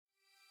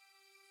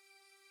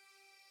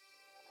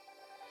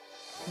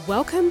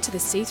Welcome to the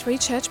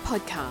C3 Church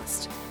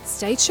podcast.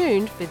 Stay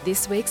tuned for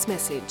this week's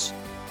message.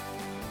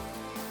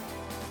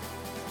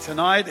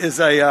 Tonight is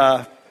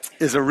a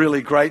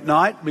really great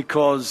night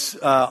because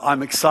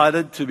I'm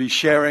excited to be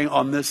sharing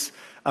on this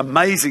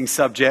amazing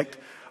subject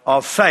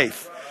of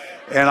faith.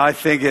 And I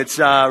think it's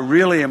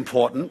really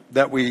important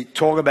that we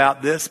talk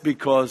about this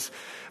because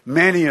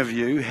many of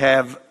you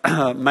have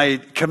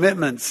made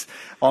commitments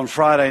on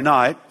Friday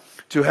night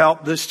to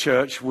help this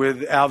church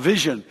with our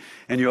vision.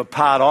 And you're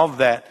part of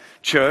that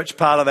church,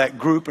 part of that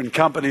group and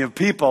company of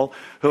people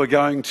who are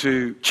going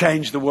to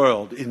change the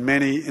world in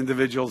many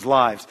individuals'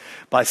 lives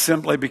by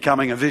simply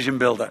becoming a vision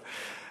builder.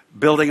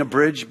 Building a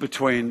bridge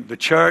between the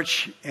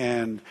church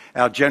and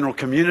our general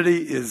community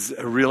is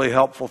a really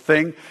helpful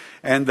thing.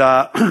 And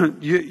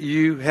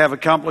you have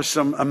accomplished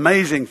some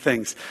amazing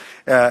things.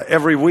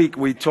 Every week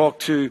we talk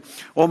to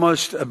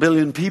almost 1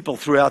 billion people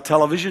through our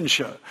television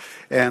show.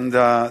 And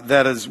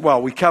that is,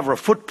 well, we cover a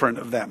footprint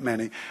of that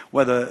many.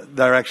 Whether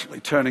they're actually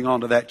turning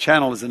onto that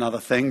channel is another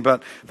thing,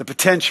 but the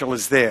potential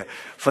is there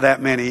for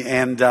that many.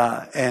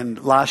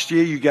 And last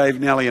year you gave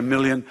nearly $1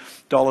 million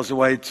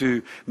away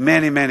to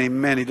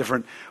many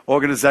different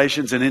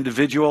organizations and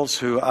individuals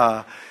who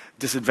are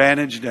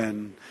disadvantaged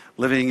and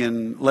living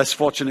in less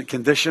fortunate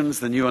conditions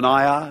than you and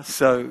I are.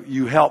 So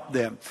you help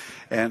them.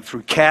 And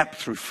through CAP,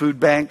 through Food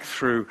Bank,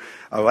 through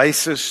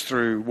Oasis,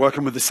 through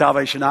working with the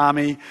Salvation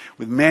Army,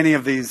 with many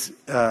of these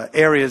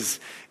areas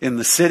in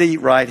the city,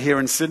 right here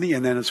in Sydney,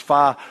 and then as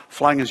far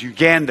flung as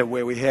Uganda,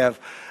 where we have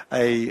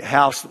a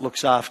house that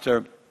looks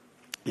after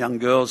young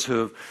girls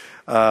who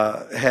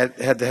have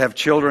had to have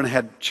children,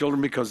 had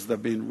children because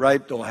they've been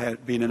raped or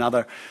had been in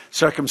other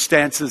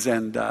circumstances.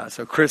 And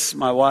so Chris,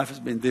 my wife, has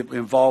been deeply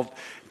involved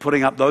in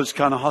putting up those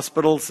kind of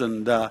hospitals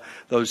and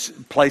those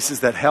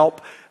places that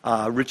help.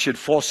 Richard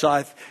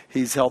Forsyth,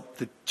 he's helped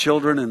the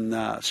children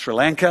in Sri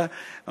Lanka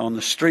on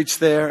the streets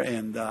there.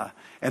 And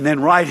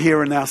then right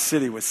here in our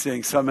city, we're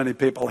seeing so many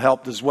people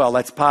helped as well.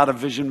 That's part of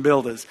Vision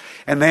Builders.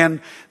 And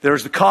then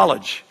there's the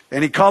college.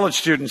 Any college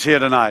students here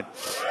tonight?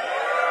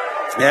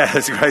 Yeah,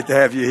 it's great to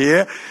have you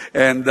here.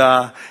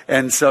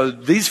 And so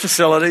these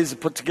facilities are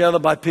put together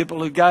by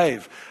people who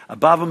gave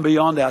above and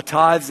beyond our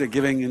tithes. They're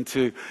giving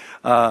into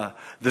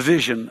the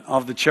vision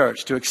of the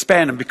church to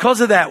expand. And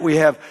because of that, we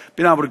have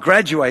been able to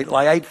graduate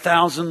like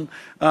 8,000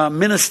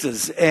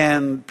 ministers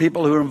and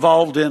people who are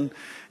involved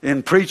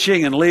in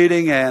preaching and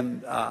leading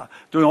and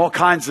doing all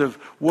kinds of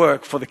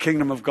work for the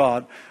kingdom of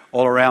God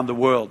all around the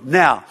world.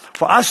 Now,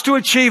 for us to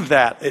achieve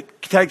that,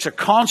 it takes a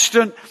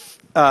constant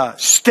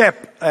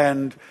step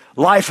and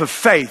life of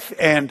faith.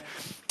 And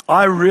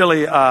I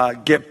really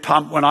get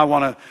pumped when I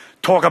want to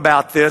talk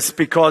about this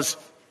because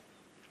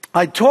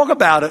I talk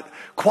about it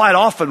quite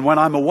often when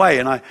I'm away.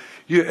 And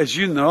as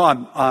you know,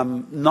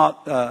 I'm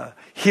not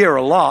here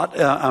a lot.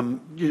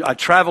 I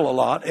travel a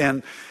lot.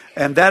 And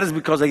that is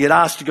because I get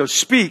asked to go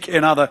speak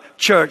in other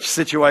church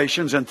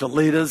situations and to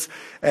leaders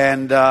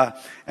and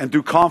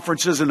do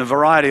conferences and a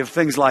variety of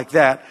things like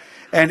that.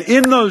 And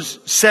in those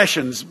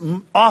sessions,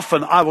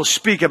 often I will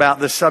speak about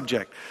this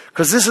subject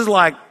because this is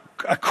like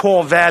a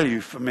core value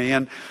for me.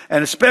 And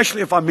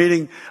especially if I'm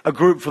meeting a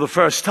group for the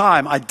first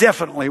time, I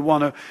definitely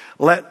want to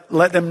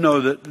let them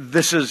know that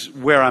this is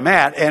where I'm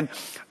at. And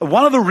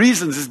one of the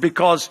reasons is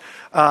because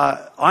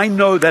I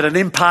know that an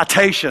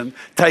impartation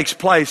takes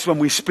place when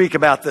we speak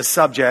about this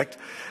subject,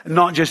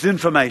 not just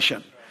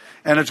information.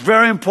 And it's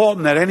very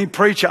important that any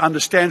preacher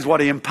understands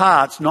what he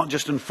imparts, not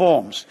just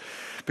informs.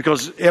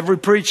 Because every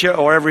preacher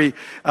or every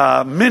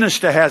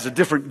minister has a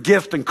different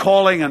gift and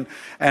calling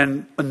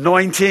and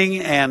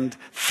anointing and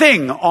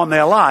thing on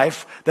their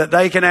life that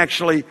they can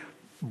actually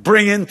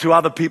bring into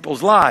other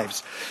people's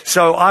lives.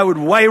 So I would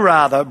way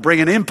rather bring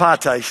an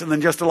impartation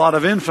than just a lot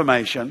of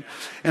information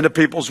into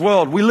people's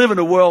world. We live in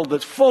a world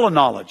that's full of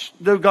knowledge.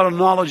 They've got a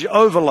knowledge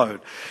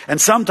overload. And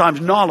sometimes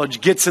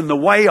knowledge gets in the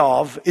way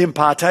of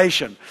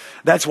impartation.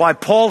 That's why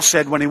Paul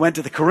said when he went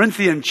to the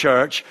Corinthian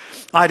church,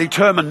 I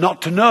determined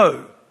not to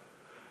know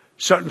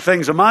certain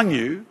things among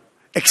you,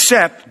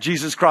 except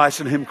Jesus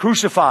Christ and Him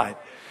crucified.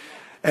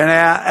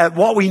 And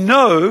what we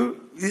know,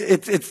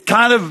 it's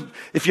kind of,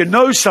 if you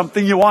know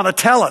something, you want to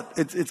tell it.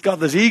 It's got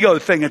this ego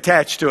thing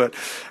attached to it.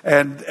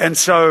 And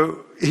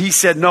so he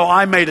said, no,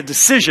 I made a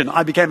decision.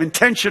 I became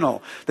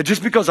intentional. That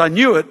just because I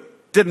knew it,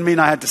 didn't mean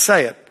I had to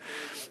say it.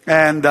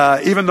 And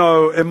even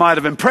though it might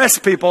have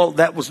impressed people,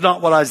 that was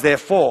not what I was there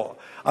for.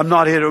 I'm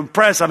not here to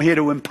impress, I'm here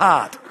to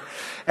impart.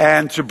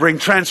 And to bring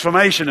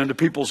transformation into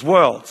people's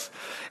worlds.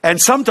 And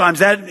sometimes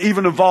that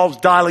even involves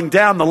dialing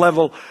down the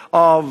level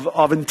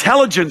of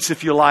intelligence,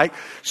 if you like,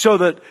 so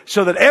that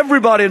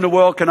everybody in the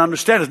world can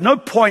understand. There's no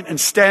point in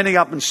standing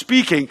up and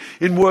speaking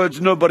in words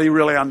nobody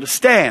really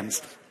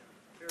understands.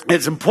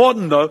 It's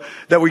important, though,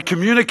 that we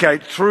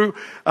communicate through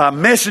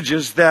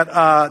messages that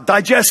are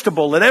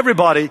digestible, that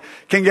everybody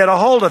can get a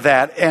hold of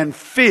that and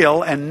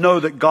feel and know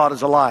that God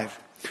is alive.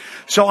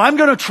 So I'm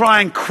going to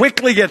try and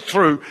quickly get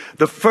through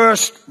the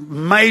first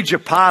major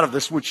part of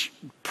this, which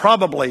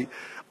probably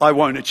I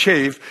won't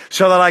achieve,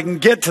 so that I can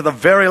get to the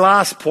very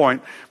last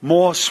point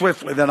more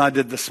swiftly than I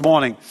did this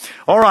morning.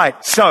 All right,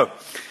 so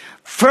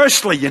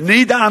firstly, you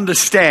need to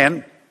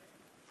understand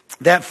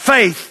that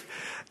faith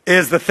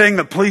is the thing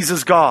that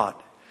pleases God.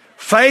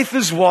 Faith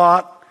is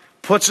what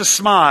puts a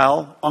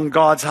smile on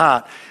God's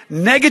heart.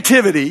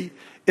 Negativity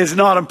is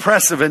not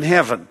impressive in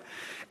heaven.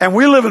 And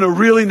we live in a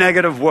really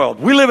negative world.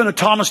 We live in a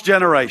Thomas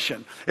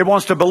generation. It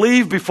wants to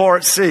believe before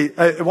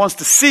it wants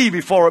to see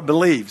before it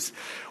believes.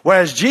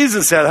 Whereas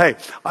Jesus said,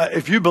 hey,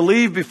 if you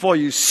believe before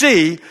you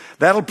see,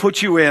 that'll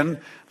put you in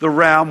the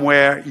realm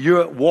where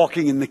you're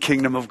walking in the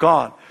kingdom of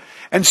God.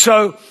 And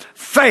so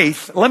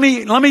faith, let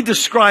me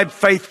describe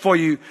faith for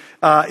you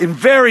in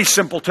very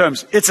simple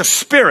terms. It's a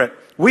spirit.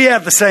 We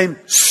have the same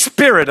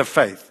spirit of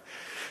faith.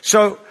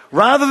 So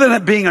rather than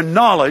it being a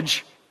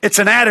knowledge, it's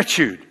an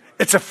attitude.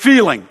 It's a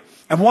feeling.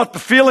 And what the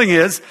feeling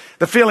is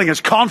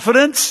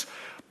confidence,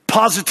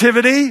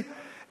 positivity,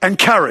 and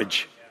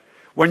courage.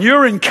 When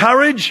you're in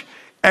courage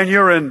and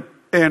you're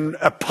in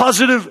a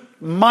positive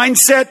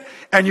mindset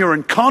and you're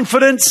in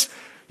confidence,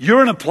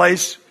 you're in a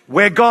place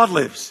where God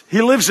lives.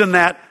 He lives in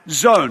that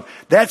zone.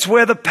 That's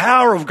where the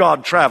power of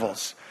God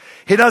travels.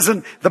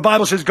 The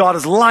Bible says God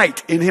is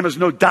light. In him is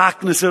no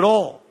darkness at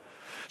all.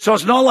 So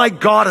it's not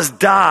like God is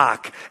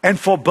dark and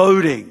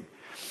foreboding.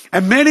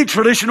 And many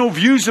traditional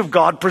views of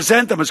God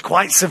present them as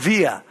quite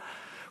severe,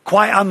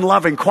 quite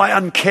unloving, quite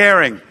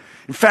uncaring.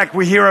 In fact,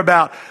 we hear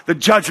about the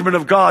judgment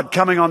of God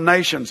coming on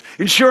nations.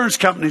 Insurance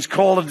companies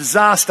call a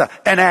disaster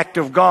an act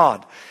of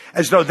God,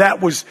 as though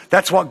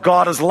that's what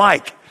God is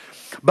like.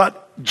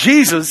 But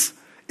Jesus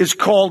is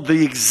called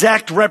the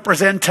exact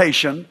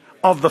representation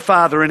of the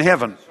Father in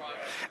heaven.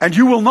 And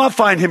you will not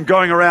find him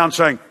going around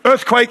saying,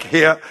 earthquake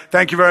here,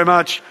 thank you very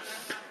much.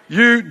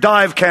 You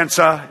die of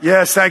cancer.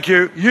 Yes, thank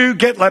you. You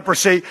get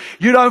leprosy.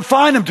 You don't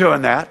find him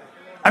doing that.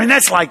 I mean,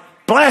 that's like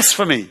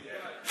blasphemy,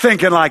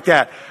 thinking like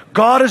that.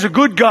 God is a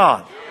good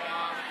God.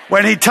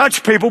 When he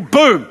touched people,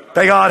 boom,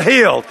 they got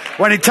healed.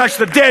 When he touched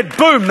the dead,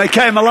 boom, they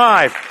came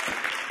alive.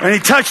 When he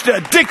touched the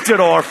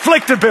addicted or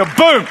afflicted people,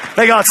 boom,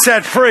 they got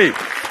set free.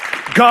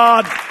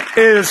 God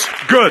is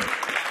good.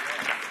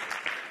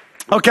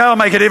 Okay, I'll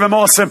make it even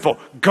more simple.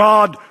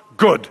 God,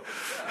 good.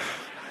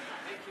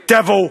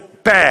 Devil,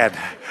 bad.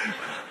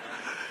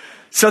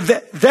 So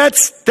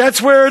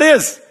that's where it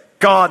is.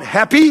 God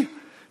happy,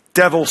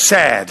 devil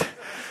sad.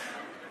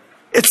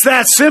 It's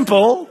that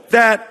simple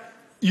that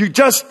you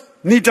just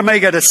need to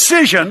make a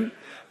decision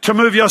to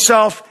move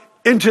yourself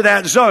into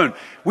that zone.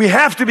 We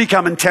have to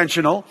become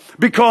intentional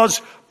because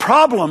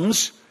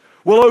problems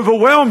will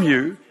overwhelm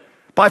you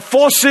by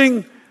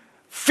forcing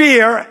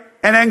fear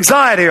and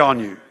anxiety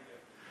on you.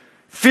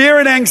 Fear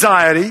and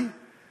anxiety,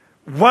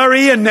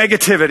 worry and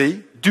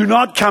negativity do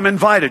not come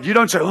invited. You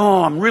don't say,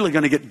 oh, I'm really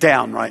going to get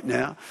down right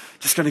now.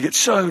 Just going to get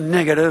so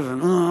negative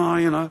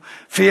and,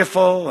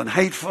 fearful and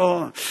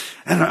hateful.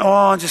 And,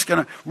 I'm just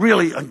going to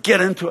really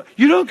get into it.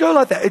 You don't go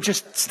like that. It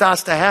just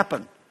starts to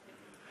happen.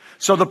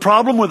 So the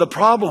problem with the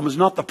problem is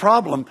not the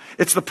problem.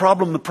 It's the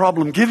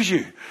problem gives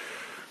you.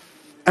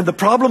 And the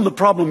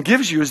problem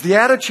gives you is the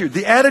attitude.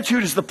 The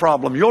attitude is the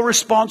problem. Your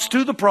response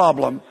to the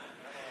problem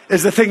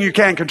is the thing you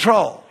can't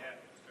control.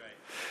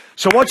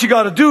 So what you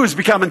got to do is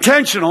become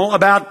intentional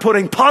about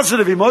putting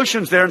positive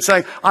emotions there and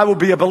saying, I will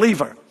be a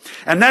believer.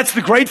 And that's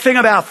the great thing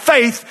about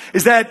faith,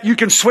 is that you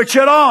can switch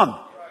it on.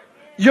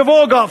 You've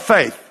all got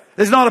faith.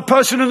 There's not a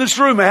person in this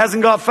room who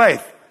hasn't got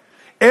faith.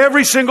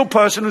 Every single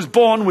person is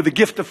born with the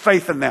gift of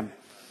faith in them.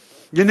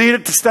 You need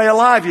it to stay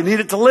alive. You need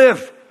it to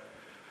live.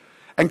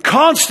 And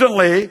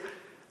constantly,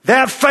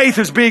 that faith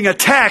is being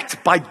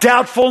attacked by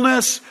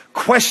doubtfulness,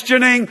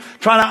 questioning,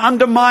 trying to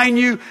undermine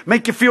you,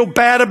 make you feel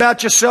bad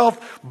about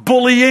yourself,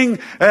 bullying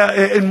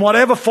in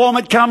whatever form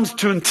it comes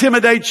to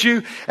intimidate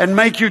you and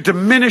make you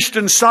diminished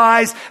in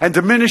size and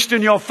diminished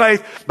in your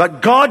faith.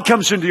 But God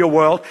comes into your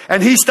world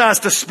and he starts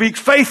to speak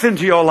faith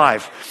into your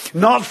life.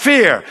 Not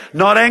fear,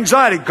 not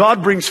anxiety.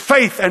 God brings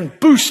faith and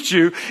boosts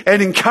you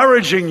and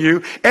encouraging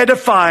you,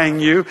 edifying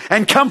you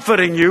and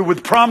comforting you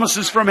with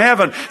promises from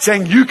heaven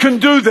saying, you can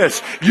do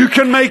this. You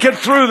can make it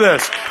through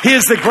this. He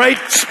is the great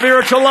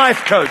spiritual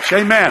life coach.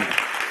 Amen.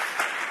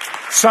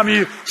 Some of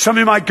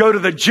you might go to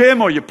the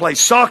gym or you play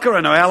soccer.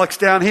 I know Alex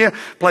down here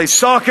plays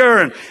soccer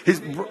and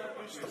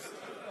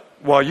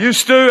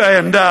used to.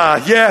 And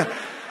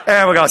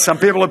and we got some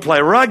people who play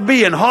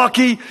rugby and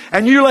hockey,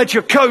 and you let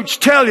your coach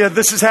tell you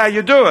this is how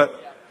you do it.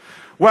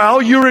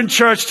 Well, you're in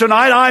church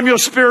tonight. I'm your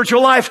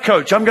spiritual life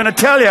coach. I'm going to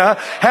tell you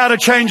how to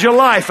change your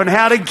life and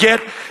how to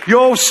get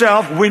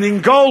yourself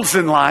winning goals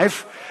in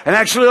life and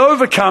actually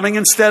overcoming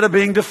instead of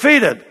being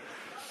defeated.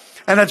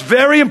 And it's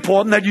very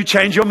important that you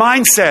change your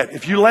mindset.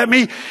 If you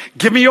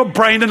give me your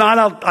brain tonight,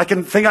 I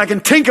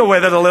can tinker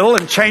with it a little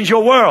and change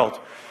your world.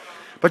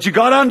 But you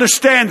got to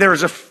understand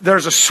there's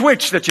a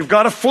switch that you've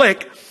got to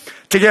flick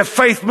to get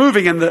faith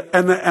moving, and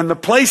the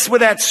place where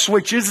that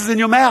switch is in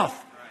your mouth.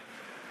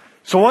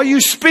 So what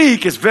you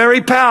speak is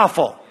very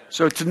powerful.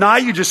 So tonight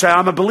you just say,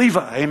 I'm a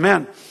believer.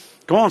 Amen.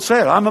 Go on,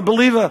 say it. I'm a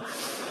believer.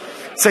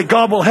 Say,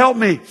 God will help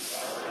me.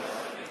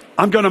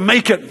 I'm going to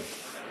make it.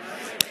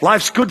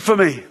 Life's good for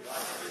me.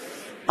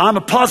 I'm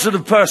a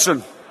positive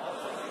person.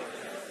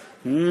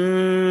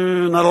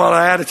 Not a lot of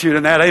attitude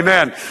in that.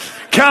 Amen.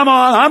 Come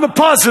on, I'm a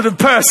positive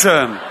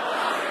person.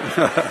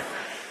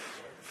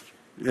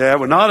 Yeah,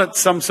 we're not at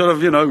some sort of,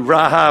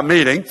 raha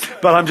meeting,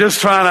 but I'm just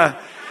trying to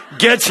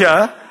get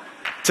you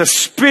to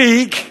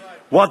speak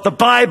what the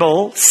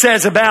Bible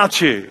says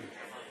about you.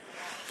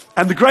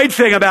 And the great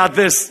thing about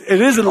this, it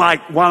isn't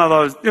like one of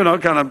those,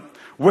 kind of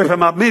whip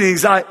 'em up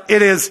meetings.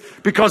 It is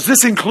because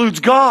this includes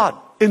God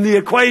in the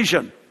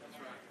equation.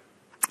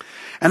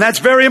 And that's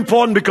very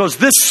important because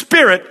this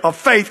spirit of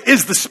faith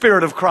is the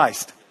Spirit of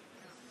Christ.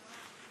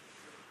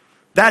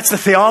 That's the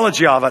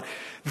theology of it.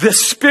 The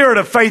spirit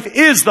of faith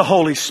is the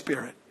Holy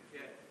Spirit.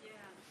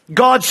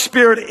 God's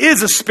Spirit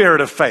is a spirit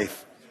of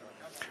faith.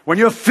 When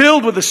you're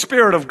filled with the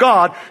Spirit of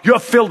God, you're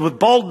filled with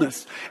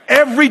boldness.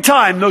 Every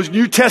time those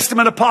New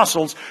Testament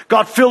apostles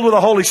got filled with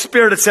the Holy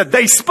Spirit, it said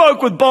they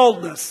spoke with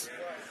boldness.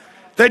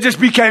 They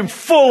just became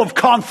full of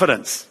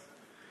confidence.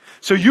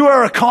 So you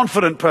are a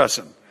confident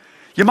person.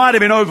 You might have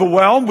been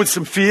overwhelmed with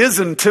some fears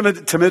and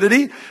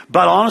timidity,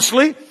 but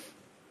honestly,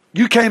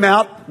 you came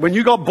out, when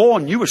you got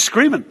born, you were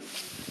screaming.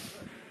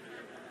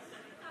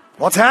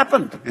 What's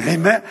happened?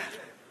 Amen.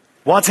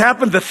 What's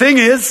happened? The thing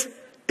is,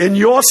 in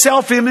your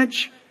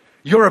self-image,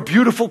 you're a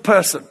beautiful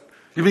person.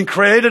 You've been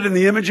created in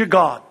the image of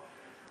God.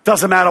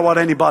 Doesn't matter what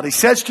anybody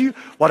says to you.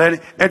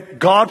 And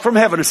God from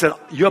heaven has said,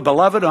 you're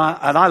beloved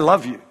and I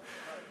love you.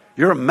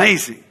 You're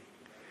amazing.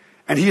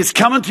 And He has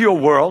come into your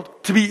world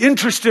to be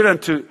interested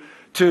and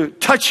to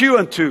touch you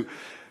and to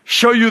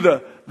show you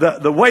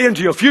the way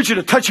into your future,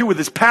 to touch you with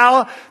His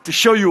power, to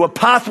show you a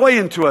pathway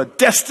into a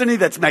destiny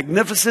that's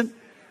magnificent.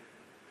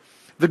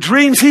 The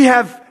dreams He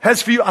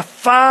has for you are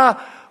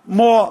far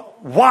more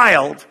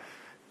wild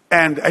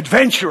and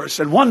adventurous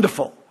and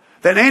wonderful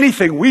than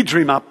anything we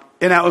dream up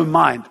in our own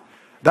mind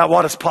about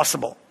what is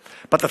possible.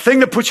 But the thing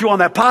that puts you on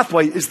that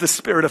pathway is the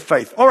spirit of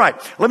faith. All right,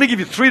 let me give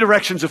you 3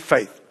 directions of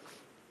faith.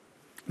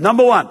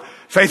 Number 1,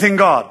 faith in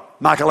God.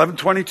 Mark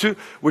 11:22,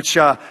 which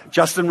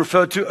Justin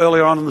referred to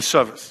earlier on in the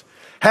service.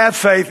 Have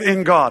faith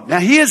in God. Now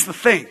here's the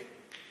thing.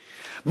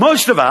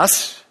 Most of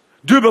us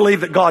do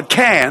believe that God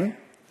can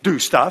do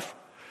stuff,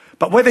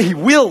 but whether He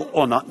will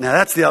or not, now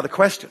that's the other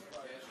question.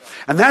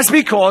 And that's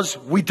because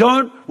we're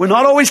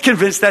not always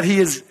convinced that He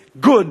is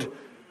good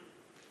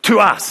to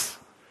us.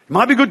 He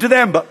might be good to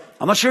them, but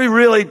I'm not sure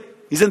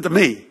He's into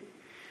me.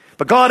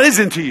 But God is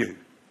into you.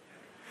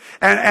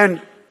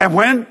 And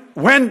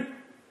when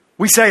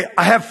we say,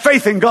 I have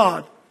faith in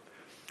God,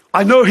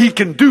 I know He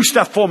can do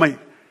stuff for me.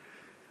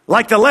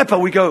 Like the leper,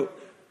 we go,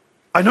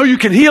 I know you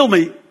can heal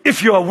me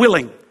if you are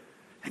willing.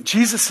 And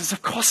Jesus says,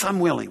 of course I'm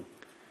willing.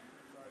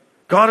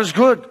 God is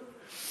good.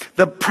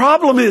 The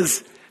problem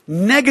is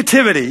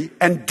negativity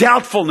and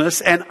doubtfulness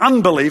and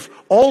unbelief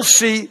all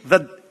see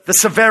the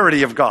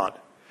severity of God.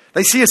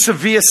 They see a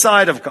severe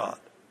side of God.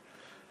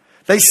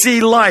 They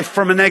see life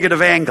from a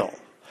negative angle.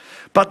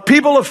 But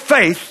people of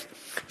faith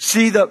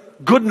see the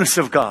goodness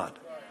of God.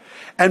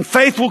 And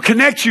faith will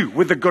connect you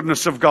with the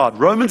goodness of God.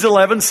 Romans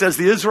 11 says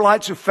the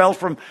Israelites who fell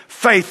from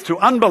faith to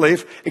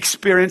unbelief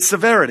experienced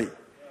severity.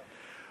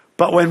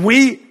 But when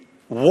we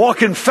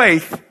walk in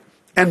faith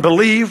and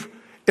believe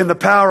in the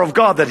power of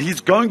God that He's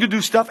going to do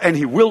stuff and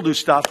He will do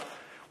stuff,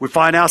 we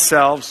find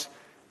ourselves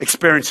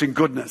experiencing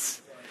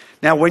goodness.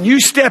 Now, when you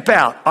step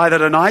out, either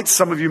tonight,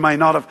 some of you may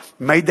not have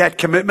made that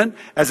commitment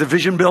as a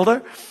vision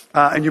builder,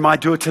 and you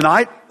might do it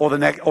tonight or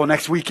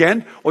next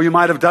weekend, or you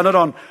might have done it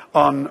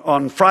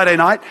on Friday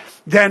night,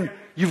 then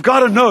you've got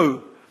to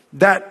know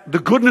that the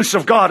goodness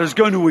of God is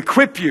going to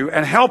equip you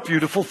and help you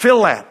to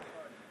fulfill that.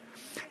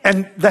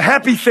 And the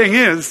happy thing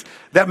is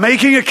that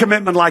making a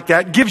commitment like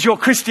that gives your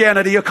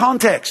Christianity a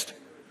context.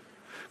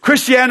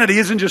 Christianity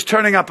isn't just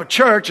turning up at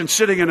church and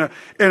sitting in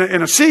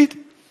a seat.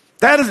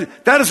 That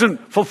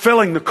isn't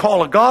fulfilling the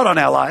call of God on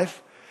our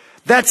life.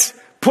 That's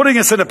putting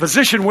us in a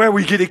position where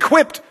we get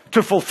equipped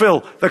to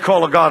fulfill the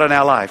call of God in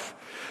our life.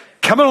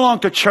 Coming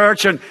along to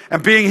church and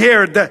being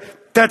here,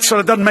 that sort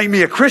of doesn't make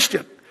me a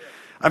Christian.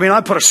 I mean,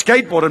 I put a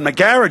skateboard in my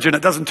garage and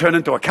it doesn't turn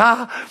into a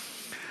car.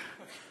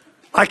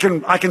 I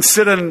can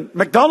sit in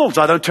McDonald's.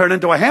 I don't turn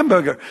into a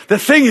hamburger. The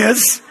thing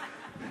is,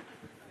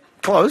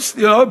 close,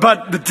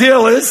 but the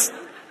deal is,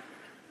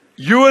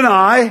 you and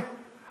I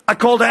are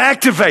called to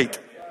activate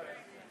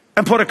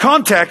and put a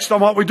context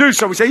on what we do.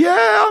 So we say,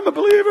 yeah, I'm a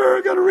believer.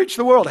 I'm going to reach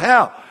the world.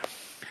 How?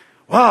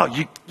 Well,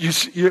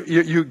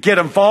 you get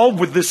involved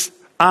with this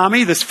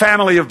army, this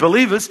family of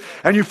believers,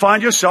 and you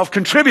find yourself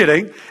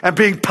contributing and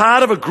being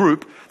part of a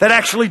group that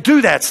actually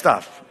do that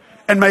stuff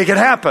and make it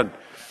happen.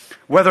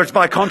 Whether it's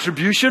by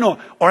contribution or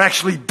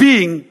actually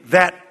being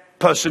that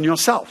person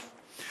yourself.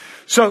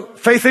 So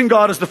faith in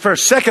God is the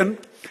first. Second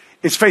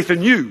is faith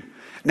in you.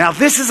 Now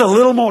this is a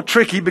little more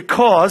tricky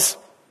because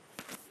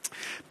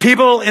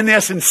people in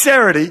their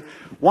sincerity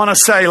want to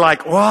say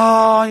like,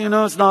 well,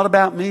 it's not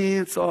about me.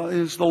 It's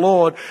the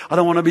Lord. I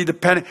don't want to be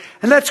dependent.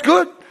 And that's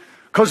good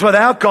because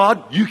without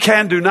God, you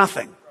can do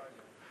nothing.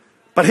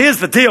 But here's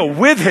the deal.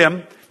 With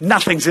Him,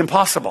 nothing's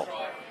impossible.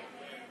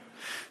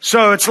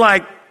 So it's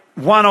like,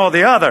 one or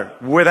the other,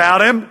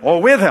 without him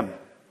or with him.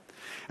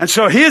 And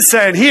so he's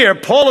saying here,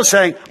 Paul is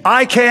saying,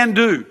 I can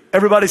do.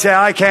 Everybody say,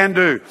 I can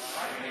do.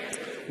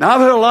 Now,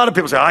 I've heard a lot of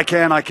people say, I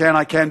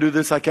can do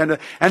this, I can do.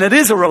 And it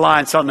is a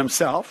reliance on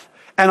himself.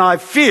 And I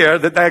fear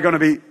that they're going to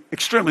be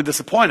extremely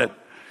disappointed.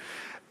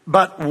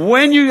 But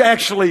when you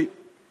actually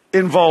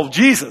involve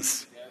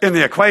Jesus in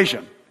the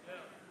equation,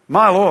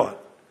 my Lord,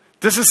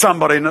 this is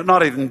somebody that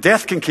not even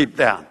death can keep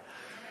down.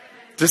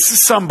 This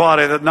is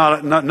somebody that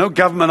no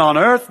government on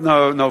earth,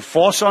 no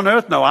force on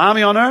earth, no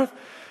army on earth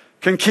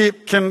can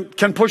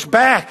push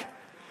back.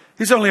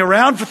 He's only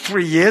around for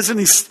 3 years, and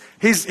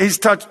he's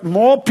touched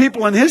more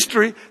people in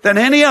history than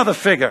any other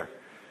figure.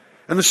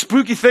 And the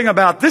spooky thing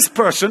about this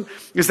person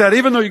is that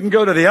even though you can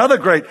go to the other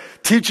great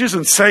teachers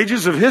and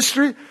sages of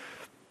history,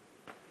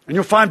 and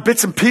you'll find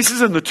bits and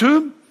pieces in the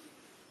tomb,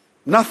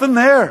 nothing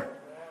there.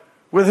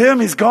 With him,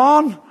 he's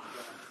gone.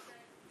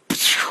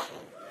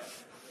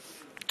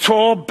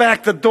 Tore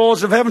back the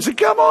doors of heaven and said,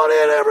 come on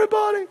in,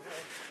 everybody.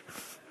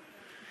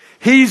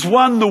 He's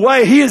won the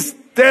way.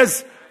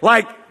 There's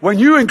like, when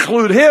you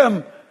include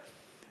him,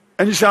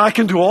 and you say, I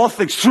can do all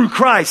things through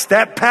Christ,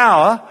 that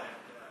power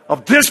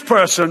of this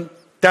person,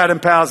 that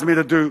empowers me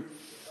to do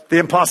the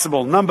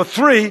impossible. Number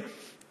 3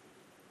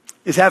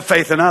 is have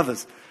faith in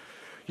others.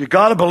 You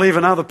got to believe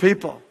in other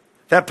people.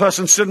 That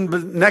person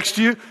sitting next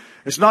to you,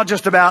 it's not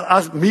just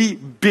about me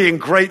being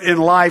great in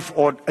life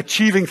or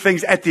achieving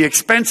things at the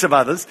expense of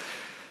others.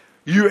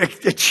 You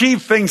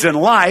achieve things in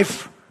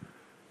life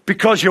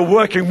because you're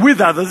working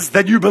with others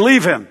that you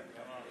believe in.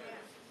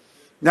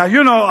 Now,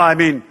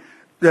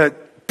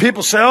 that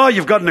people say, oh,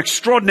 you've got an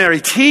extraordinary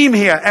team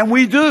here. And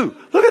we do.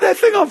 Look at that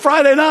thing on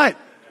Friday night.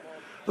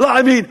 Look,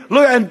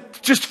 and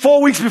just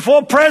 4 weeks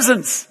before,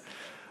 presents.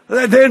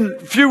 Then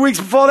a few weeks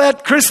before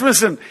that,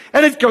 Christmas. And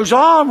it goes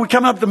on. We're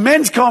coming up to the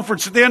men's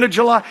conference at the end of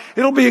July.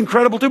 It'll be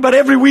incredible too. But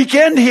every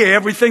weekend here,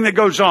 everything that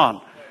goes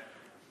on.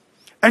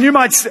 And you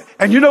might say,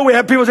 we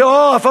have people say,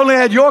 oh, if only I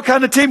had your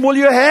kind of team. Well,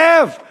 you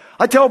have.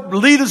 I tell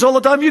leaders all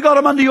the time, you got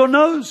them under your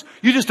nose.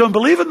 You just don't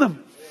believe in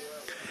them.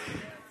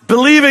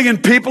 Believing in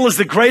people is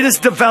the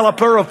greatest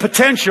developer of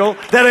potential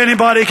that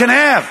anybody can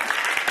have.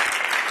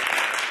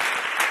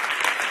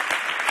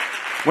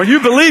 When you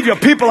believe your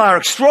people are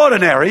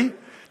extraordinary,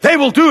 they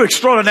will do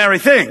extraordinary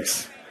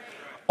things.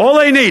 All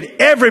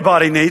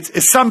everybody needs,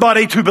 is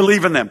somebody to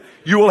believe in them.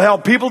 You will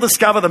help people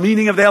discover the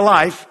meaning of their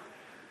life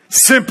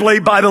simply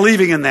by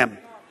believing in them.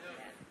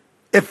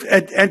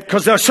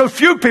 Because there are so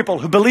few people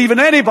who believe in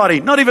anybody,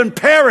 not even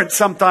parents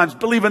sometimes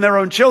believe in their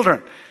own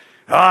children.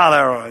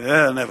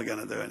 They're never going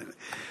to do anything.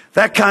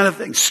 That kind of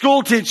thing.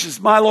 School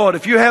teachers, my Lord,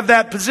 if you have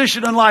that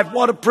position in life,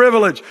 what a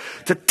privilege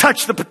to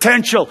touch the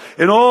potential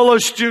in all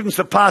those students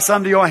that pass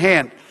under your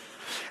hand.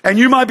 And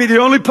you might be the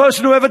only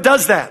person who ever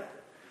does that.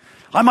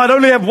 I might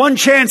only have one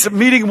chance of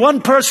meeting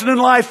one person in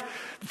life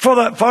for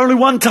only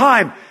one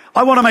time.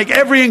 I want to make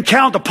every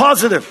encounter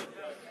positive.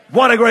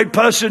 What a great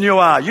person you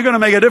are. You're going to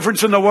make a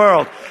difference in the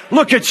world.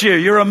 Look at you.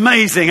 You're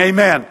amazing.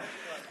 Amen.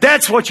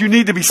 That's what you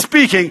need to be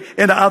speaking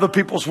into other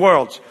people's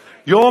worlds.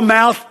 Your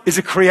mouth is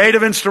a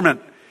creative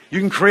instrument. You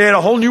can create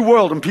a whole new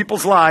world in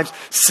people's lives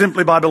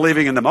simply by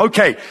believing in them.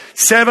 Okay,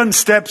 7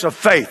 steps of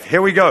faith.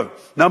 Here we go.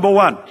 Number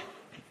 1,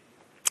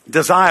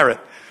 desire it.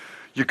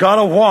 You got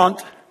to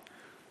want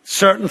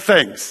certain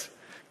things.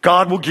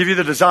 God will give you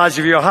the desires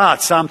of your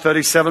heart. Psalm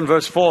 37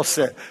 verse 4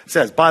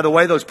 says, by the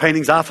way, those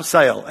paintings are for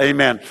sale.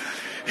 Amen.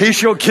 He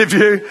shall give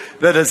you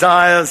the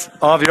desires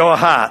of your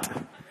heart.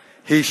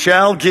 He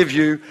shall give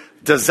you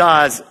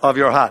desires of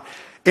your heart.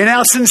 In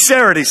our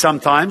sincerity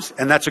sometimes,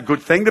 and that's a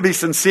good thing to be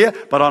sincere,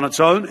 but on its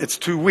own, it's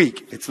too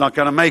weak. It's not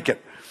going to make it.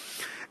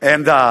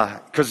 And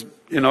because,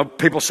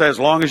 people say as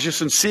long as you're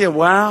sincere,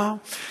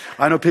 wow.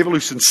 I know people who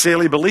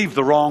sincerely believe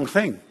the wrong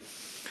thing.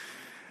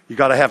 You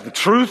got to have the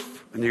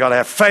truth, and you got to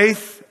have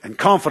faith and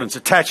confidence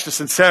attached to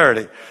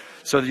sincerity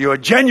so that you're a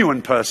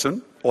genuine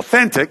person,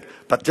 authentic,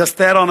 but just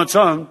that on its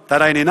own,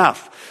 that ain't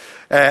enough.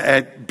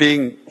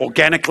 Being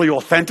organically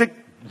authentic,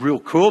 real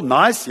cool,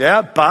 nice,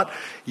 yeah, but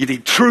you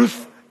need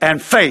truth and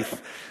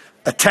faith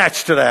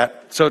attached to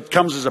that. So it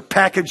comes as a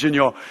package in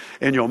your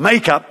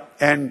makeup,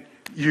 and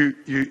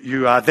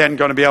you are then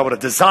going to be able to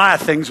desire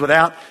things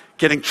without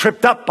getting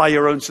tripped up by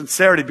your own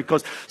sincerity,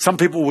 because some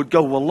people would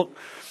go, well, look,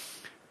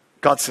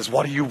 God says,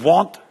 what do you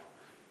want?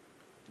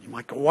 You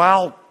might go,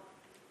 well,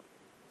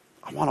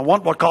 I want to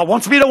want what God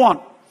wants me to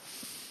want.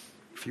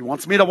 If he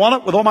wants me to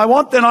want it with all my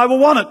want, then I will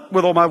want it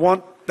with all my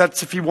want.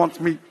 That's if he wants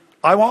me.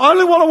 I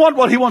only want to want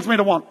what he wants me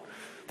to want.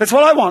 That's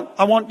what I want.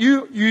 I want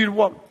you to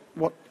want.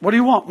 What do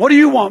you want? What do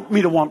you want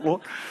me to want,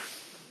 Lord?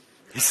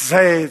 He says,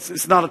 hey,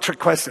 it's not a trick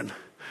question.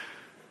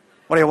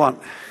 What do you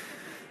want?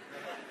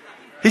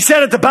 He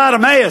said it to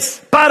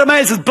Bartimaeus.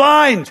 Bartimaeus is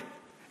blind.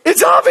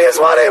 It's obvious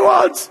what he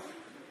wants.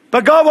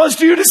 But God wants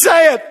you to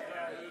say it.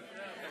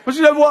 What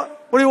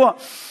do you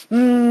want?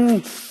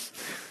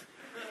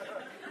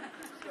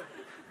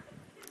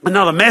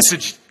 Another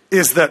message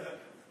is that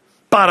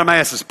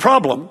Bartimaeus'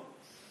 problem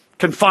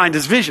confined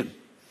his vision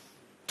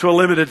to a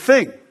limited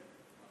thing.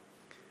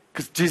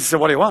 Because Jesus said,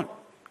 what do you want?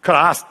 Could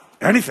have asked,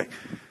 anything.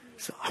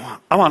 So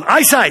I want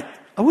eyesight.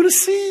 I want to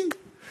see.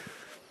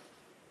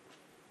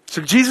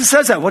 So Jesus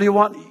says that. What do you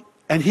want?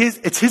 And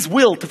it's his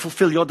will to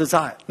fulfill your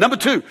desire. Number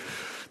 2,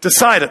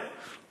 decide it.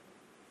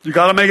 You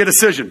got to make a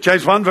decision.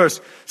 James 1 verse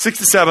 6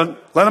 to 7.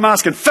 Let him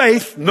ask in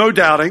faith, no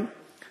doubting,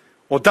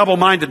 or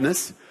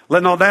double-mindedness.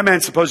 Let not that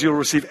man suppose you'll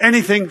receive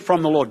anything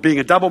from the Lord. Being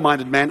a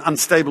double-minded man,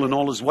 unstable in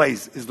all his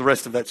ways, is the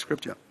rest of that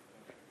scripture.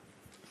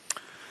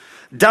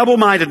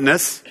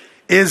 Double-mindedness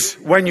is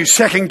when you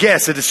second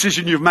guess a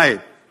decision you've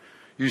made.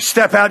 You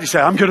step out, you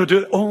say, I'm going to do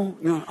it. Oh,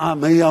 no,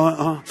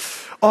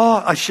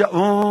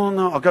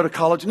 no, I'll go to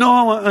college.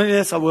 No,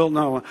 yes, I will.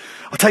 No,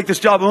 I'll take this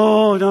job.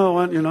 Oh,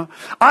 no,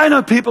 I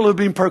know people who've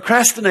been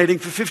procrastinating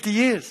for 50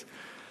 years.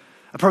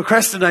 A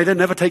procrastinator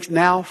never takes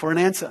now for an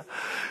answer.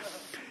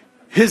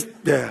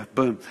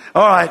 Boom.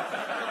 All right.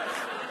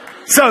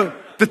 So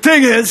the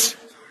thing is,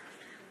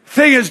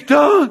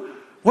 don't,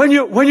 when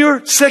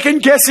you're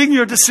second guessing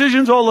your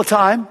decisions all the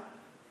time,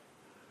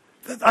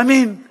 I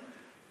mean,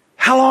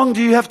 how long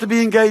do you have to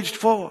be engaged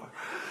for?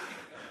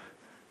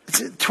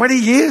 20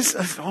 years?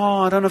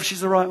 Oh, I don't know if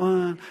she's the right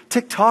one.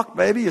 TikTok,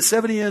 baby, you're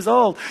 70 years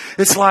old.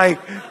 It's like,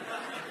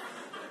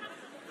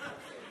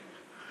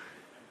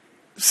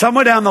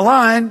 somewhere down the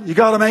line, you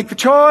got to make the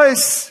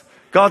choice.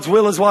 God's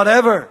will is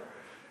whatever.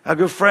 Our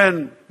good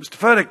friend, Mr.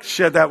 Furtick,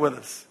 shared that with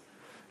us.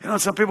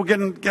 Some people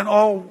getting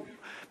all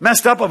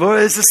messed up over,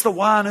 is this the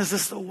one? Is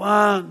this the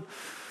one?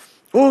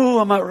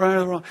 Oh, am I right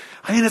or wrong?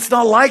 I mean, it's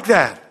not like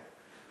that.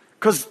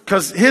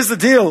 Because here's the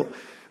deal.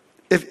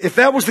 If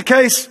that was the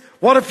case,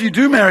 what if you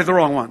do marry the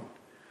wrong one?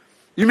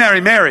 You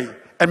marry Mary,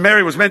 and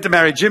Mary was meant to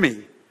marry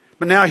Jimmy.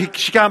 But now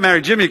she can't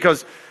marry Jimmy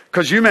because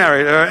you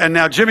married her, and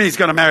now Jimmy's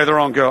going to marry the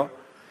wrong girl.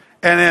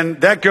 And then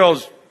that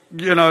girl's,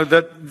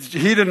 that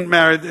he didn't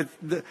marry.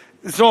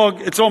 It's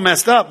all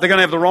messed up. They're going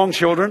to have the wrong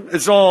children.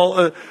 It's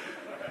all,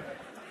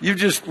 you've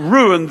just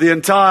ruined the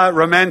entire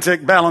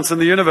romantic balance in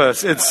the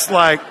universe. It's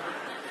like,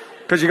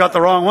 because you got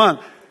the wrong one.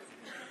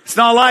 It's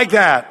not like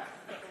that.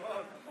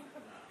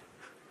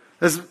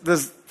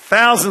 There's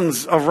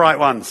thousands of right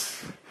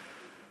ones.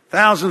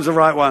 Thousands of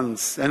right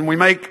ones. And we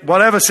make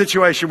whatever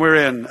situation we're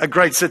in a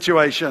great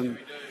situation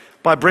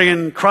by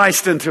bringing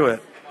Christ into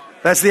it.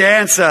 That's the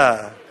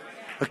answer.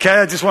 Okay,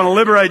 I just want to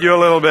liberate you a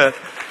little bit.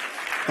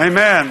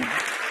 Amen.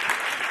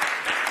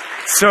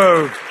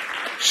 So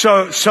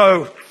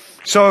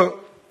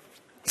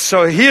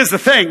here's the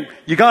thing.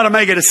 You got to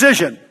make a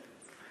decision.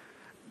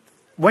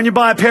 When you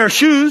buy a pair of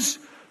shoes,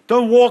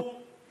 don't walk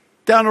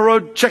down the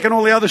road checking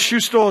all the other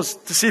shoe stores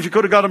to see if you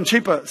could have got them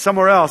cheaper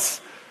somewhere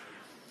else.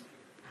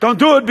 Don't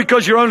do it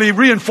because you're only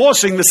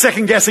reinforcing the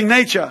second-guessing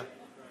nature,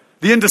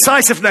 the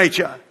indecisive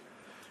nature.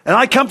 And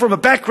I come from a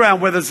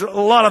background where there's a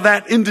lot of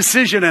that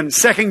indecision and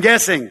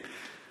second-guessing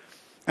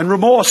and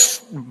remorse,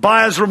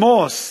 buyer's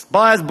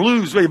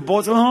blues, where you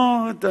bought,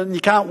 and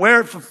you can't wear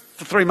it for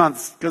 3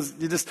 months because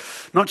you're just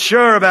not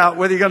sure about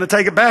whether you're going to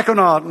take it back or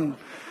not. And,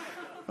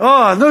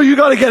 no, you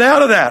got to get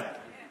out of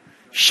that.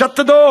 Shut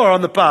the door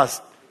on the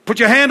past. Put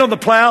your hand on the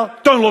plow.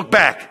 Don't look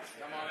back.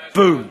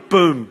 Boom,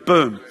 boom,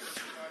 boom.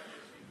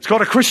 It's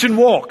called a Christian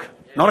walk,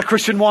 not a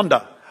Christian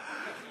wander.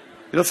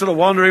 You're not sort of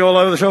wandering all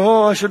over the show.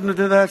 Oh, I shouldn't have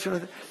done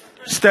that.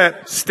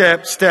 Step,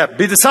 step, step.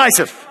 Be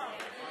decisive.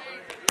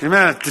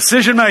 Amen.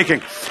 Decision making.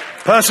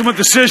 Person with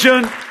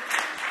decision.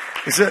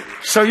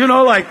 So,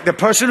 like the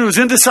person who's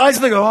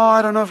indecisive, they go,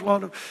 I don't know if I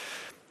want to.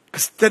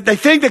 Because they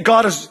think that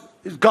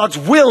God's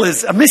will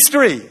is a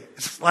mystery.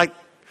 It's like,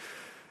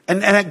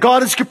 and that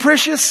God is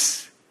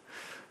capricious.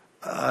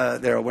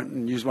 There, I went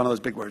and used one of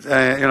those big words.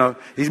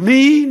 He's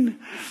mean.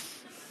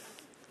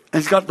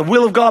 And he's got the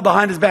will of God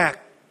behind his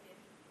back.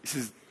 He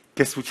says,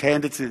 guess which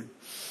hand it's in?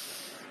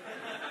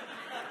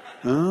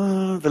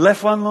 The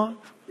left one, Lord?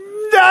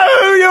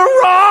 No,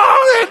 you're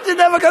wrong. You're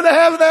never going to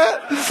have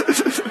that.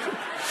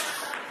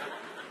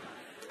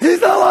 He's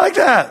not like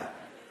that.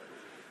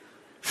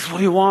 He says, what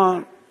do you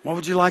want? What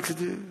would you like to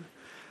do?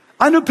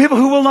 I know people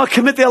who will not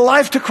commit their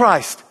life to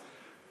Christ.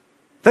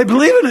 They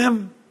believe in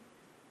him.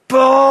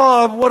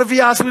 But what if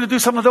he asks me to do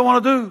something I don't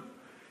want to do?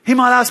 He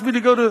might ask me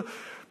to go to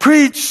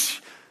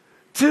preach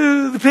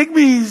to the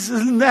pygmies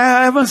in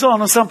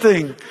Amazon or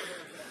something.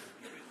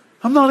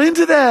 I'm not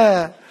into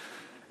that.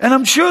 And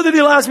I'm sure that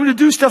he'll ask me to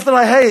do stuff that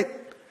I hate.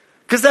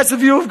 Because that's the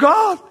view of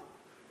God.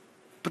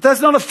 But that's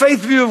not a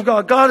faith view of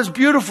God. God is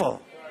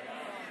beautiful.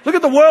 Look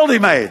at the world he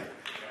made.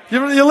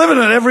 You're living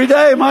in it every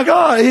day. My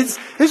God, he's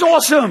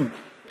awesome.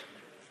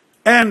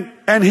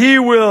 And he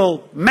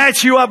will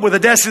match you up with a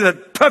destiny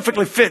that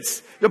perfectly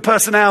fits your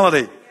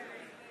personality.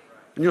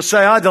 And you'll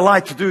say, I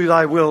delight to do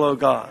thy will, O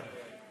God.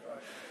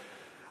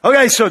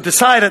 Okay, so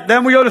decide it.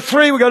 Then we go to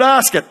 3, we go to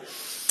ask it.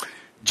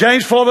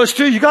 James 4 verse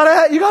 2, you gotta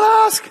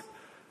ask.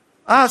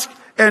 Ask.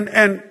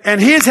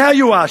 And here's how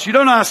you ask. You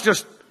don't ask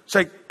just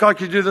say, God,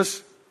 can you do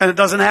this? And it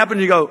doesn't happen.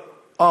 You go,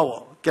 oh,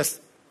 well, guess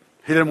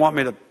he didn't want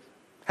me to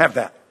have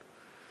that.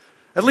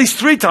 At least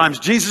 3 times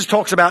Jesus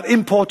talks about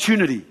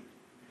importunity,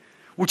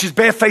 which is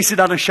barefaced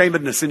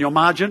unashamedness in your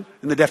margin,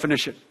 in the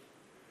definition.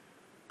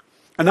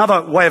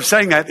 Another way of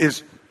saying that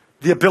is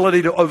the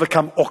ability to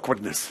overcome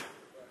awkwardness.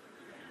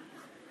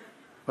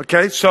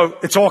 Okay, so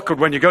it's awkward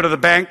when you go to the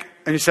bank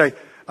and you say,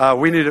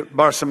 we need to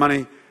borrow some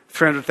money,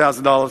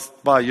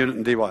 $300,000, buy a unit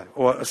in DY,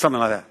 or something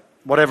like that,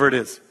 whatever it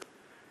is.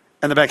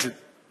 And the bank says,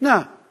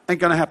 no, ain't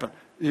going to happen.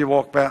 You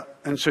walk back,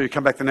 and so you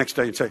come back the next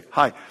day and say,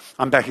 hi,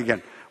 I'm back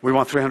again. We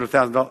want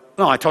 $300,000.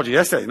 No, I told you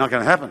yesterday, not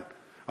going to happen.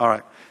 All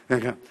right.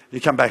 Then you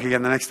come back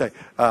again the next day.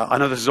 I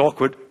know this is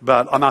awkward,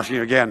 but I'm asking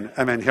you again.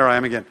 I mean, here I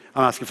am again.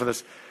 I'm asking for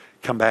this.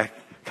 Come back,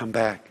 come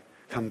back,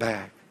 come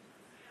back.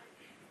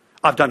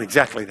 I've done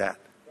exactly that.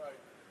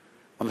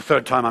 On the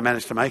third time, I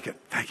managed to make it.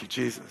 Thank you,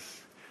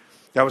 Jesus.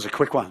 That was a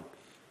quick one.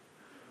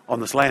 On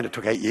this land, it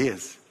took 8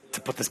 years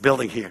to put this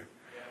building here.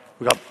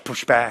 We got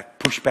pushed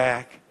back,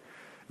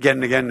 again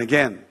and again and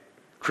again.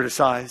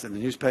 Criticized in the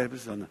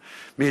newspapers, on the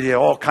media,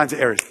 all kinds of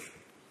areas.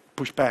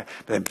 Pushed back.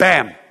 But then,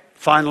 bam,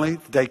 finally,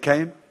 the day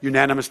came.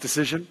 Unanimous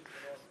decision.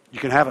 You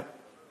can have it.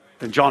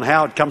 Then John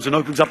Howard comes and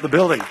opens up the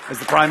building as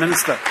the Prime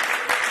Minister.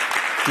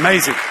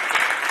 Amazing.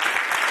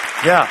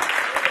 Yeah.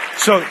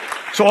 So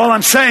all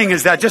I'm saying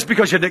is that just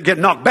because you get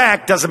knocked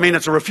back doesn't mean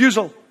it's a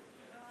refusal.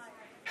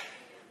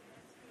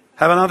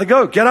 Have another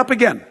go. Get up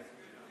again.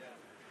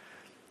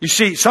 You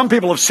see, some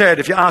people have said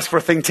if you ask for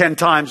a thing 10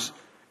 times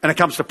and it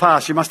comes to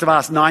pass, you must have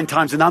asked 9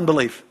 times in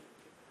unbelief.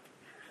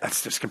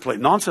 That's just complete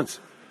nonsense.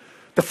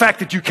 The fact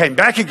that you came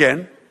back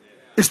again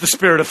is the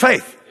spirit of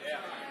faith.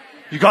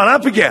 You got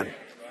up again.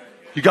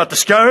 You got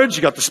discouraged,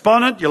 you got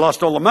despondent, you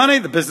lost all the money,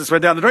 the business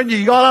went down the drain,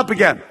 you got up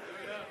again.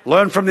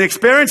 Learn from the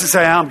experience and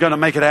say, I'm going to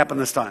make it happen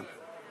this time.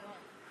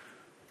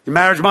 Your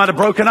marriage might have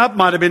broken up,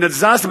 might have been a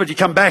disaster, but you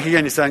come back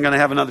again, you say, I'm going to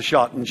have another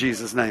shot in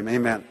Jesus' name.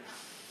 Amen.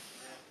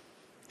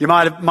 You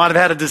might have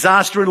had a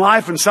disaster in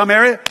life in some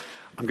area.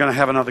 I'm going to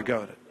have another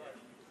go at it.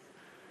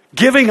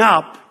 Giving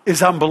up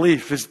is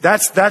unbelief.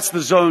 That's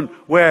the zone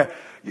where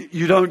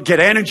you don't get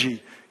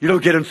energy. You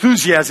don't get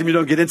enthusiasm. You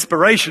don't get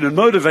inspiration and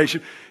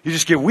motivation. You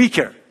just get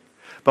weaker.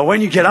 But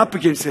when you get up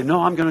again, you say,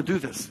 no, I'm going to do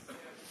this.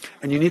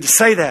 And you need to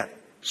say that.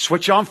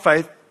 Switch on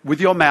faith with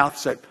your mouth.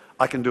 Say,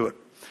 I can do it.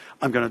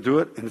 I'm going to do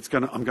it, and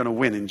I'm going to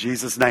win in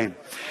Jesus' name.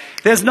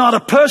 There's not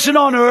a person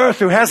on earth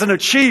who hasn't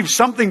achieved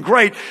something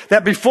great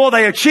that before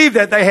they achieved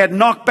that, they had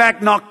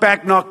knockback.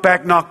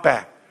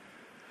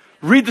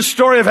 Read the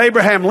story of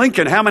Abraham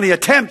Lincoln, how many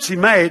attempts he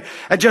made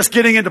at just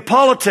getting into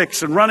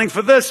politics and running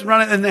for this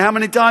and how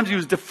many times he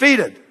was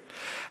defeated.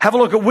 Have a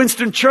look at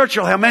Winston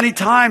Churchill, how many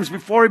times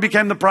before he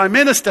became the Prime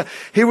Minister,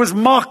 he was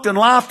mocked and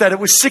laughed at. It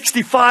was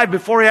 65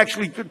 before he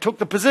actually took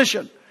the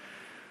position.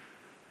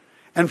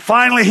 And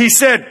finally he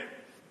said,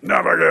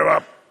 never give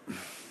up.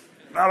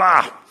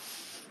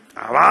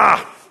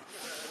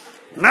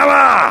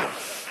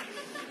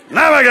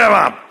 Never give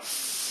up.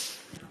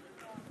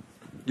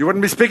 You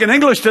wouldn't be speaking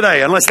English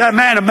today unless that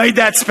man had made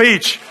that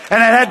speech and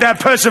had that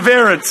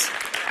perseverance.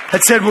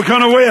 Had said, we're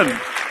going to win.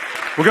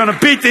 We're going to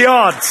beat the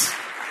odds.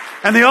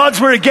 And the odds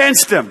were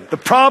against him. The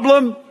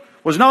problem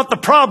was not the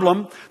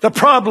problem. The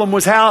problem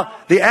was how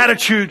the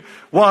attitude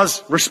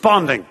was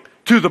responding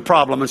to the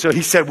problem. And so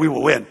he said, we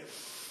will win.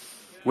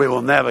 We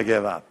will never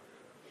give up.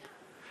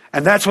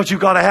 And that's what you've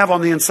got to have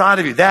on the inside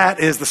of you. That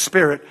is the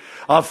spirit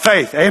of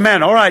faith.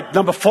 Amen. All right.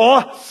 Number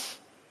 4,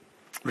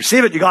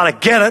 receive it. You got to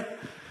get it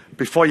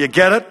before you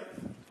get it.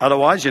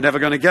 Otherwise, you're never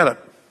going to get it.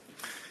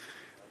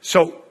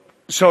 So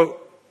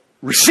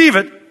receive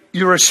it.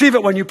 You receive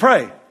it when you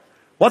pray.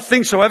 What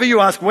things soever you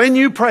ask when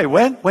you pray.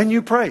 When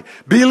you pray.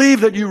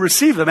 Believe that you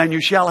receive them and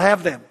you shall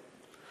have them.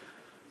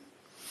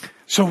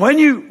 So when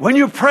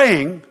you're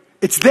praying,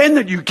 it's then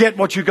that you get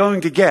what you're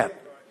going to get.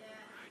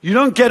 You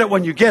don't get it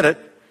when you get it.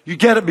 You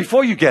get it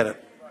before you get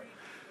it.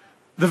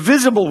 The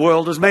visible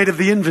world is made of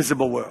the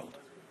invisible world.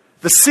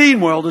 The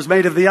seen world is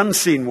made of the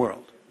unseen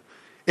world.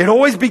 It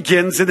always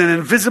begins in an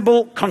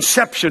invisible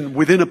conception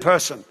within a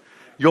person.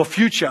 Your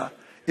future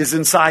is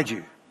inside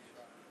you.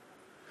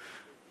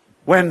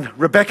 When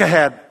Rebecca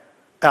had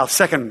our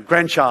second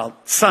grandchild,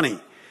 Sonny,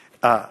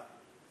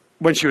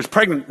 when she was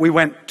pregnant, we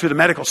went to the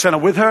medical center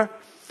with her,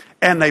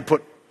 and they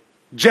put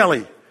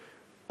jelly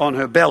on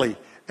her belly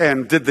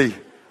and did the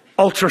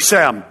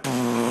ultrasound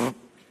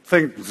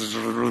thing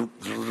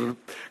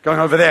going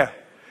over there.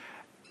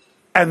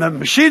 And the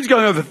machine's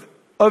going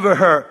over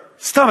her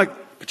stomach,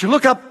 but you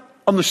look up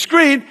on the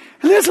screen,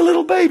 and there's a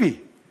little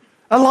baby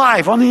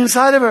alive on the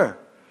inside of her.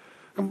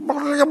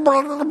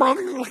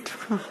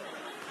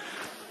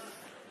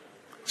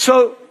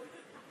 So,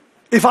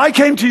 if I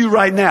came to you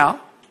right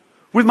now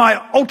with my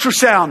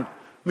ultrasound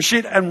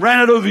machine and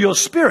ran it over your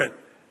spirit,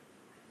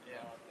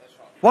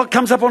 what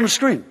comes up on the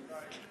screen?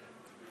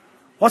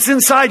 What's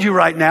inside you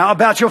right now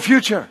about your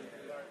future?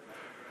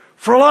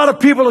 For a lot of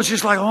people, it's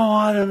just like, oh,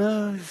 I don't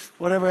know,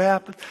 whatever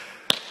happened.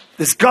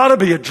 There's got to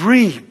be a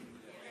dream.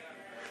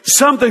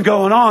 Something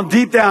going on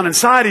deep down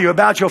inside of you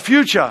about your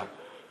future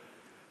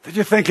that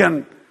you're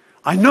thinking,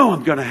 I know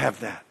I'm going to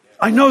have that.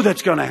 I know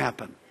that's going to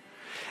happen.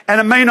 And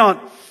it may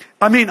not,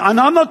 and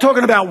I'm not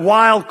talking about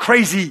wild,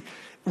 crazy,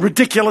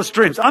 ridiculous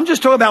dreams. I'm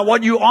just talking about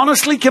what you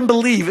honestly can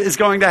believe is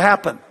going to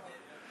happen.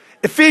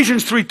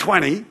 Ephesians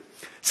 3:20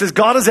 says,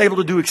 God is able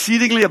to do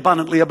exceedingly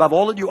abundantly above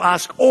all that you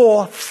ask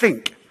or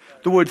think.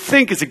 The word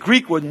think is a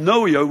Greek word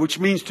noio, which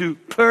means to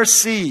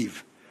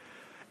perceive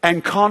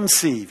and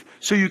conceive.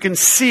 So you can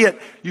see it,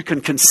 you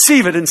can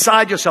conceive it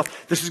inside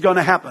yourself. This is going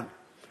to happen.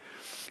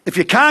 If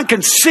you can't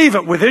conceive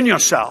it within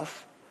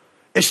yourself,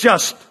 it's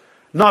just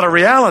not a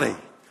reality.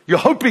 You're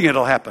hoping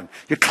it'll happen.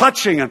 You're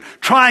clutching and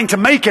trying to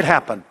make it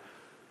happen.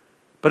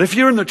 But if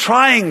you're in the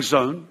trying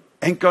zone,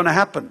 ain't going to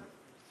happen.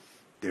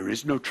 There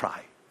is no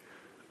try,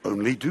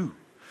 only do.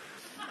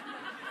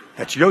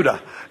 That's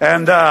Yoda.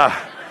 And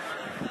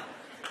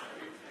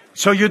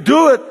so you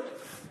do it.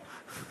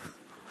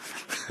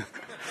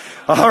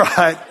 All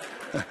right.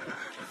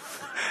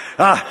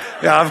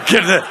 Yeah, I'm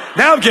kidding.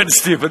 Now I'm getting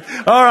stupid.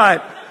 All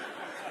right.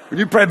 When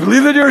you pray,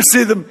 believe that you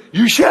receive them,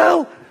 you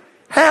shall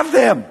have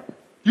them.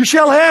 You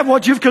shall have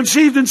what you've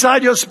conceived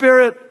inside your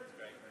spirit.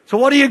 So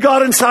what do you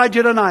got inside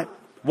you tonight?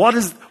 What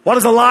is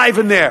alive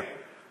in there?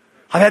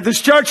 I've had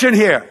this church in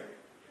here.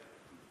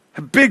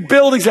 Big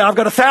buildings. I've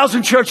got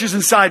 1,000 churches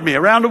inside me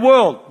around the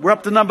world. We're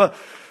up to number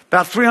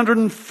about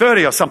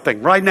 330 or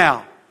something right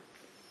now.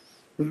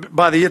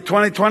 By the year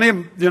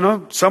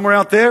 2020, somewhere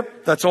out there,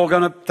 that's all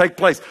going to take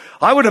place.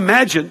 I would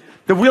imagine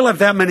that we'll have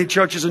that many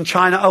churches in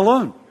China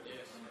alone.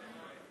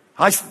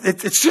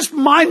 It's just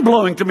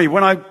mind-blowing to me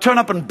when I turn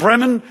up in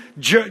Bremen,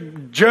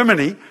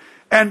 Germany,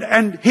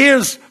 and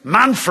here's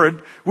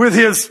Manfred with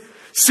his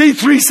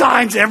C3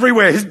 signs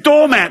everywhere. His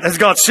doormat has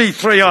got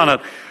C3 on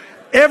it.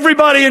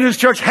 Everybody in his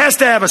church has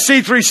to have a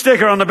C3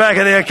 sticker on the back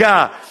of their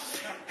car.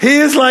 He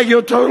is like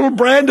your total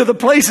Brander. The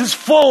place is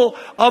full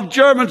of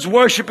Germans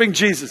worshiping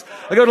Jesus.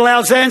 I go to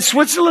Lausanne,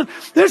 Switzerland.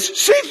 There's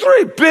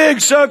C3, big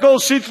circle,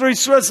 C3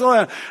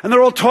 Switzerland. And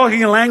they're all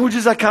talking in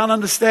languages I can't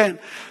understand.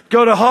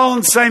 Go to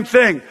Holland, same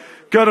thing.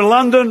 Go to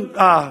London,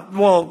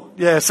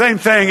 same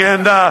thing.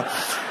 And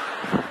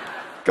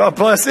God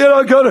bless.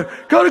 Go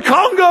to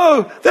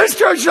Congo. There's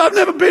churches I've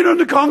never been in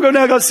the Congo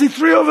now. I got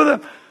C3 over there.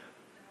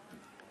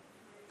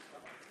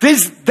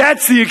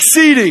 That's the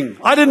exceeding.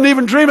 I didn't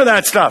even dream of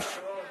that stuff.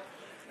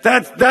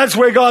 That's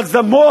where God's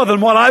done more than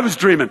what I was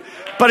dreaming.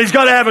 But He's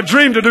got to have a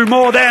dream to do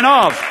more than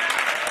of.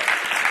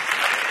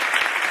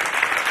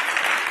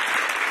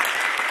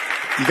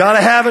 You got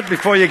to have it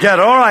before you get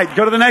it. All right,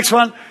 go to the next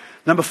one.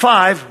 Number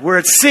 5, where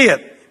it's see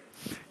it.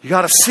 You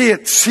got to see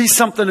it. See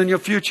something in your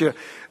future.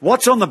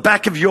 What's on the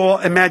back of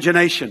your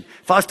imagination?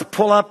 If I was to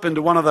pull up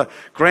into one of the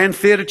grand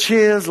theater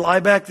chairs,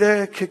 lie back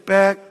there, kick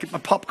back, get my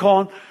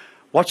popcorn,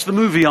 watch the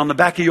movie on the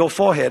back of your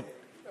forehead.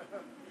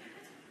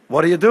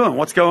 What are you doing?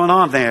 What's going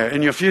on there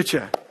in your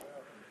future?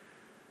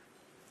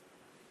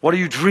 What do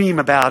you dream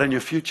about in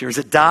your future? Is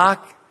it dark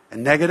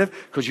and negative?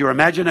 Because your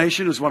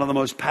imagination is one of the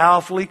most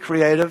powerfully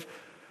creative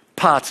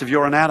parts of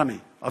your anatomy,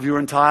 of your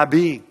entire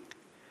being.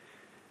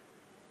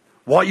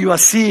 What you are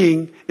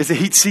seeing is a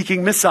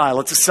heat-seeking missile.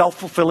 It's a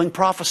self-fulfilling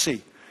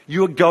prophecy.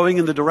 You are going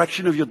in the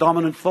direction of your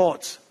dominant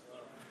thoughts.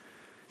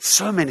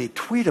 So many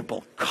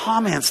tweetable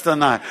comments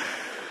tonight.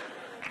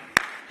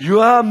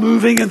 You are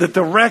moving in the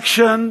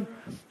direction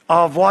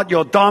of what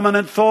your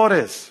dominant thought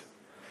is.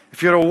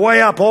 If you're to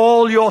weigh up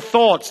all your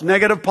thoughts,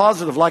 negative,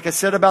 positive, like I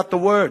said about the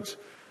words,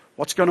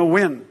 what's going to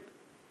win?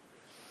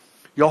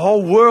 Your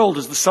whole world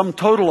is the sum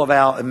total of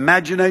our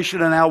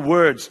imagination and our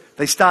words.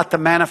 They start to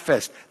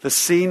manifest. The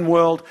seen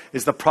world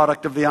is the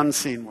product of the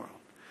unseen world.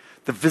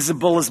 The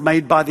visible is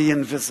made by the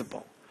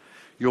invisible.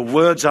 Your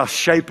words are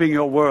shaping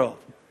your world.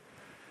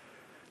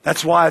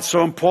 That's why it's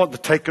so important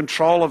to take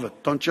control of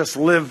it. Don't just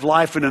live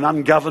life in an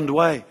ungoverned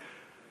way.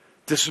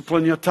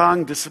 Discipline your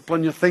tongue,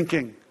 discipline your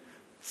thinking.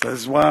 So this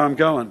is where I'm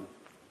going.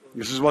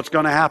 This is what's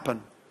going to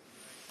happen.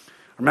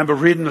 I remember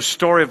reading the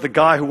story of the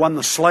guy who won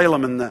the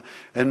slalom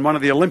in one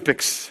of the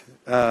Olympics.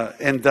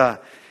 And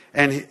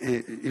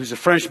he was a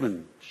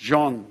Frenchman,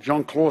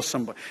 Jean-Claude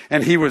somebody.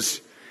 And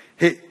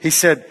he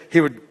said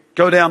he would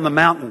go down the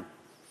mountain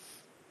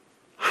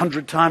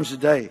 100 times a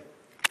day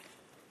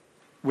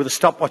with a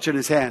stopwatch in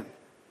his hand.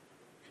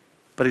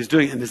 But he's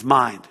doing it in his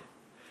mind.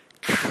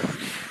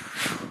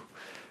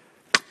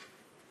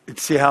 You'd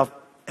see how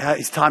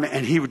his time,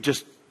 and he would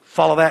just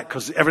follow that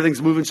because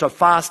everything's moving so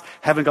fast,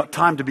 haven't got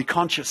time to be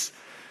conscious,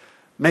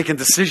 making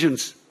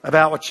decisions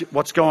about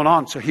what's going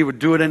on. So he would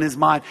do it in his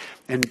mind.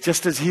 And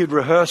just as he had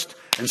rehearsed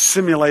and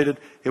simulated,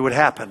 it would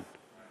happen.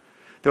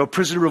 There were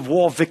prisoner of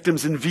war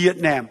victims in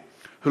Vietnam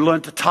who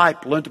learned to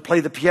type, learned to play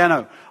the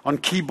piano on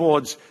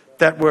keyboards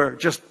that were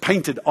just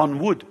painted on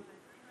wood.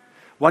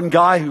 One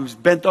guy who's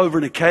bent over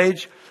in a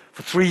cage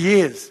for 3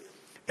 years.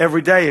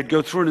 Every day he'd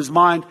go through in his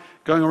mind,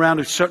 going around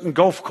a certain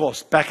golf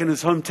course back in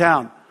his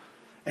hometown.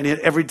 And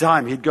every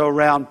time he'd go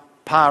around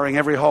parring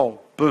every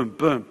hole. Boom,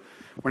 boom.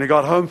 When he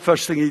got home,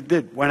 first thing he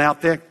did, went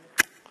out there,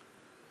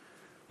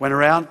 went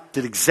around,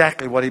 did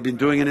exactly what he'd been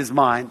doing in his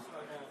mind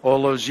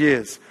all those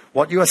years.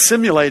 What you are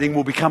simulating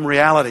will become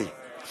reality.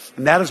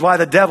 And that is why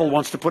the devil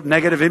wants to put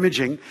negative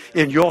imaging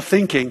in your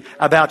thinking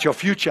about your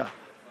future,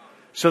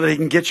 so that he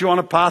can get you on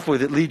a pathway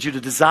that leads you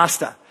to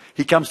disaster.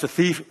 He comes to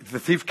thief. The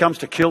thief comes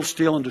to kill,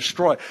 steal, and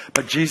destroy.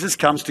 But Jesus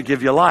comes to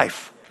give you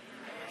life.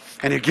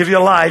 And He'll give you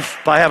life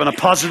by having a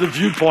positive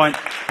viewpoint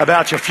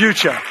about your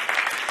future.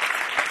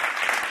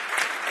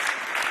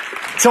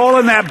 It's all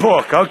in that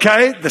book,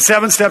 okay? The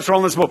 7 steps are all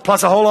in this book,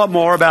 plus a whole lot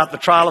more about the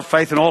trial of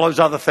faith and all those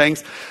other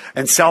things,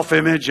 and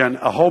self-image and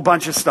a whole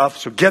bunch of stuff.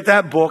 So get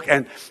that book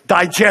and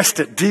digest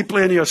it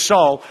deeply in your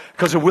soul,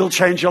 because it will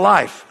change your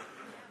life.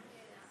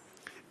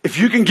 If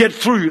you can get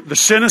through the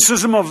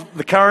cynicism of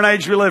the current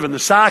age we live in, the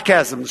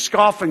sarcasm, the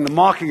scoffing, the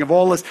mocking of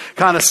all this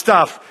kind of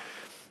stuff,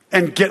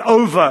 and get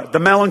over the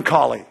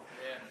melancholy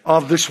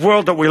of this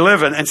world that we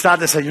live in and start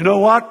to say, you know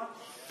what?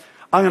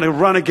 I'm going to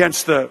run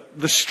against the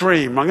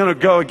stream. I'm going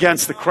to go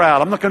against the crowd.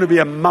 I'm not going to be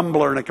a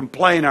mumbler and a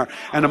complainer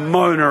and a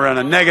moaner and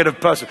a negative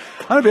person.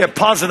 I'm going to be a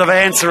positive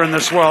answer in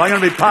this world. I'm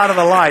going to be part of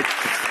the light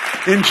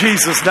in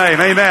Jesus'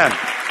 name. Amen.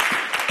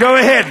 Go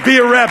ahead. Be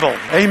a rebel.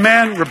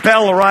 Amen.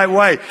 Rebel the right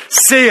way.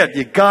 See it.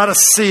 You got to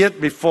see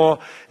it before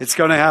it's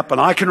going to happen.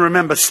 I can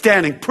remember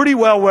standing pretty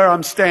well where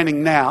I'm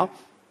standing now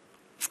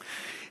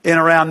in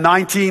around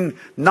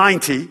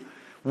 1990.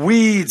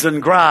 Weeds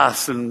and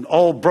grass and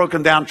old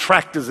broken down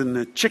tractors in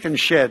the chicken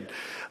shed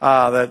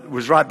that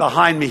was right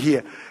behind me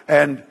here.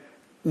 And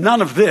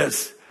none of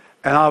this.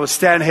 And I was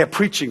standing here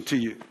preaching to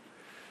you.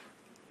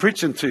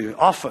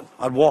 Often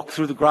I'd walk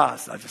through the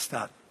grass.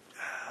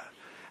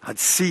 I'd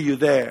see you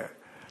there.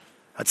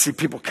 I'd see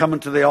people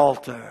coming to the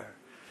altar.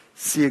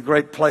 See a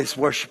great place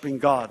worshiping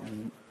God.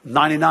 In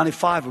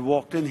 1995 we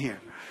walked in here.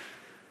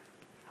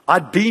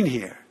 I'd been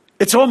here.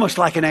 It's almost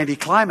like an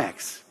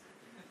anticlimax.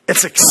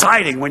 It's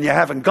exciting when you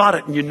haven't got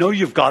it and you know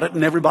you've got it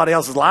and everybody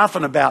else is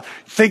laughing about,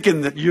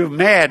 thinking that you're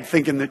mad,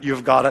 thinking that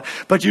you've got it,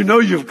 but you know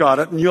you've got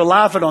it and you're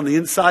laughing on the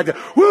inside.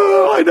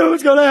 Whoa, I know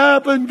it's going to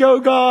happen.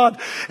 Go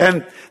God.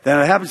 And then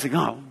it happens. You go,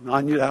 oh,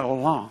 I knew that all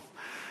along.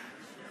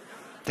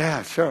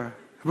 Yeah, sure.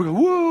 We go,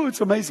 whoa,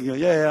 it's amazing.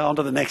 Yeah, on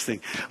to the next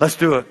thing. Let's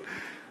do it.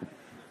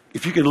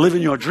 If you can live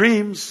in your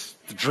dreams,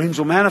 the dreams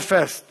will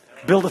manifest.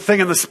 Build a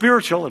thing in the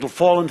spiritual, it'll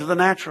fall into the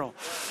natural.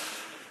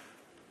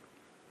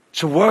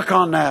 So work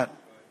on that.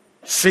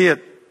 See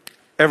it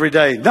every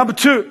day. Number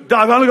 2.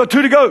 I've only got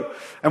 2 to go.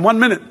 And 1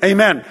 minute.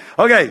 Amen.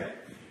 Okay.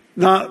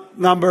 Now,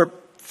 number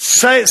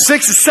 6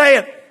 is say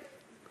it.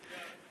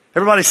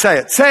 Everybody say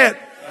it. Say it.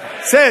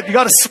 Say it. You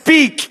got to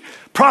speak.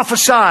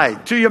 Prophesy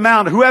to your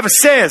mountain. Whoever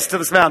says to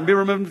this mountain, be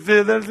removed.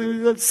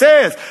 That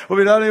says. Will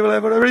be done.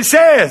 Whatever he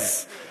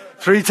says.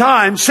 3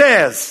 times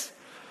says.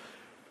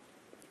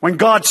 When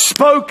God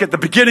spoke at the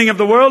beginning of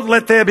the world,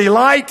 let there be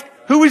light.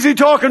 Who is he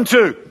talking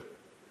to?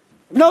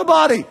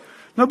 Nobody.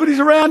 Nobody's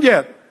around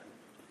yet.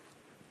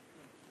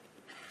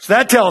 So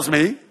that tells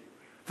me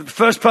that the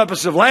first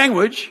purpose of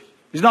language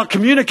is not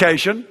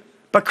communication,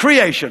 but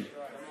creation.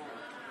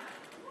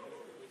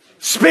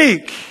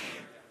 Speak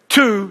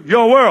to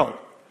your world.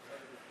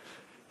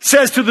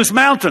 Says to this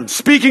mountain,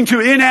 speaking to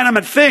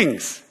inanimate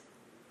things.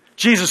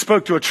 Jesus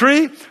spoke to a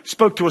tree,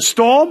 spoke to a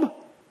storm,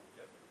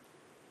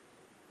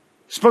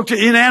 spoke to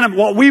inanimate,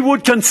 what we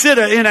would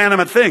consider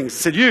inanimate things.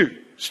 He said, you,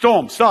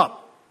 storm, stop.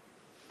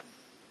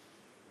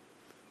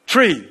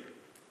 Tree,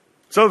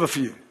 it's over for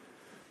you.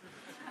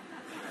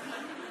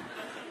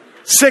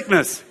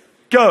 Sickness,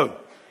 go.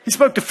 He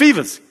spoke to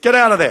fevers, get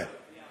out of there.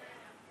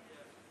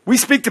 We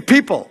speak to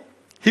people.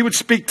 He would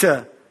speak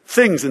to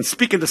things and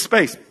speak into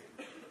space.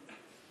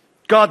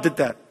 God did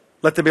that.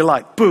 Let there be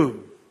light.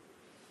 Boom.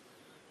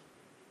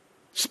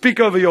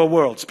 Speak over your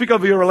world. Speak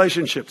over your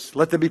relationships.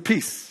 Let there be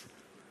peace.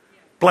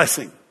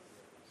 Blessing.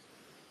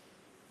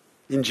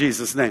 In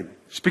Jesus' name.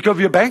 Speak over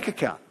your bank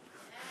account.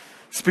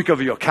 Speak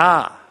over your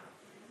car.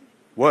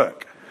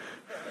 Work.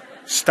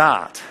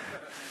 Start.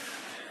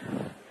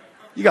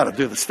 You got to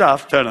do the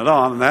stuff. Turn it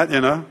on and that,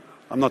 you know.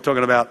 I'm not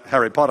talking about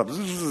Harry Potter. This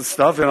is the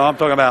stuff, you know. I'm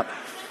talking about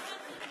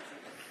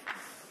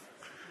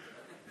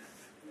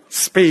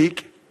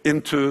speak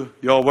into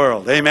your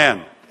world.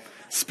 Amen.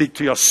 Speak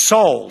to your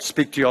soul.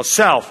 Speak to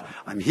yourself.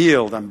 I'm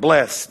healed. I'm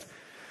blessed.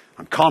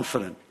 I'm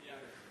confident.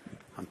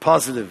 I'm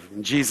positive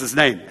in Jesus'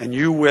 name. And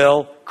you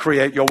will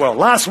create your world.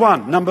 Last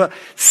one. Number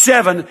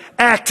 7.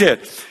 Act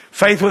it.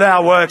 Faith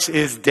without works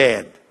is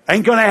dead.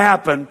 Ain't going to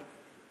happen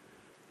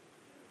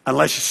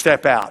unless you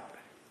step out.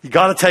 You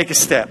got to take a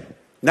step. And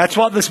that's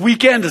what this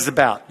weekend is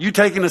about. You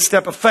taking a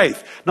step of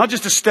faith. Not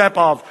just a step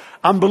of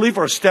unbelief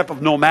or a step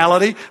of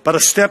normality, but a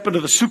step into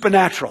the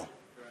supernatural.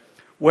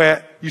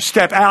 Where you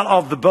step out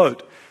of the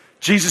boat.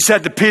 Jesus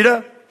said to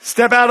Peter,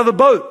 step out of the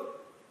boat.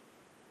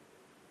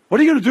 What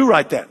are you going to do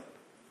right then?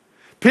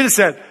 Peter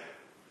said,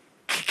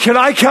 can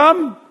I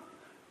come?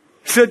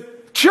 He said,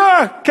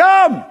 sure,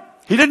 come.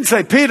 He didn't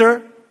say,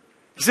 Peter.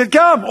 He said,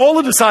 come. All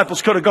the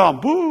disciples could have gone.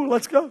 Woo,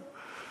 let's go.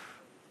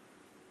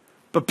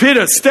 But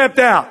Peter stepped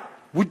out.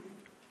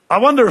 I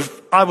wonder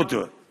if I would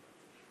do it.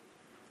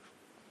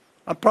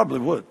 I probably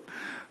would.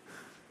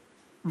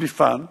 It'd be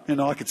fun. You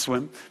know, I could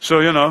swim.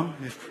 So, you know,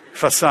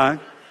 if I sang.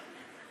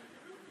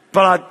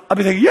 But I'd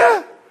be thinking,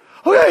 yeah,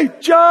 okay,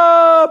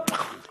 jump.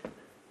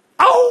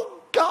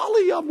 Oh,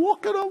 golly, I'm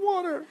walking on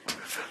water.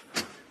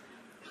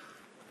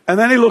 And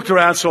then he looked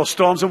around, saw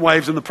storms and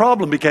waves, and the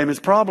problem became his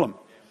problem.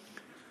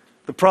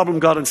 The problem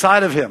got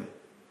inside of him.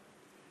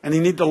 And he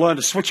needed to learn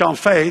to switch on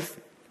faith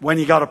when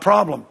he got a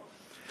problem.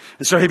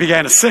 And so he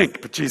began to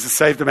sink, but Jesus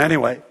saved him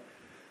anyway.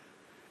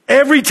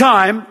 Every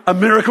time a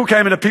miracle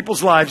came into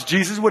people's lives,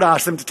 Jesus would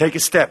ask them to take a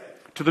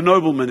step. To the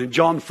nobleman in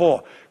John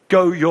 4,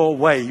 go your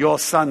way, your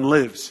son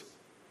lives.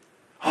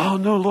 Oh,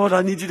 no, Lord,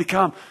 I need you to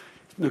come.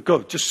 No,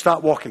 go, just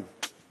start walking.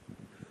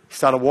 He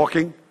started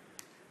walking,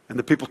 and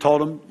the people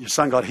told him, your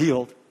son got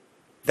healed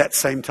that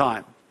same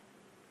time.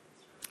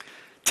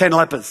 10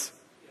 lepers.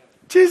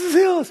 Jesus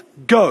heals.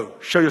 Go,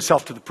 show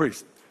yourself to the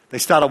priest. They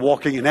started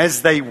walking, and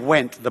as they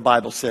went, the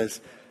Bible says,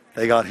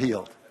 they got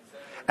healed.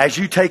 As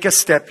you take a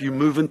step, you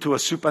move into a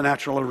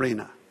supernatural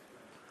arena.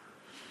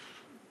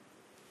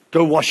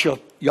 Go wash your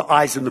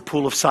eyes in the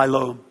pool of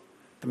Siloam.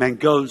 The man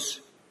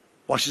goes,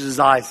 washes his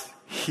eyes,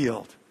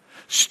 healed.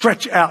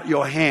 Stretch out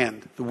your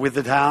hand, the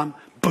withered arm,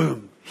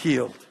 boom,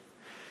 healed.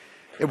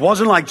 It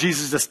wasn't like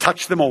Jesus just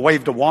touched them or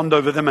waved a wand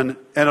over them and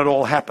it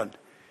all happened.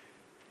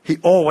 He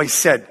always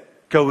said,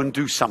 go and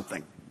do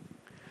something.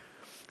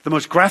 The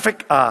most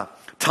graphic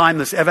time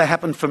this ever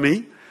happened for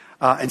me,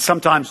 and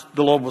sometimes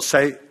the Lord will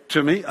say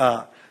to me,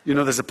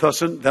 there's a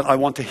person that I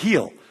want to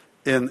heal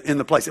in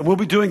the place. And we'll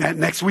be doing that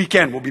next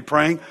weekend. We'll be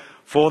praying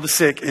for the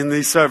sick in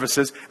these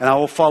services, and I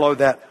will follow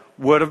that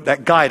word of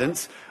that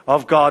guidance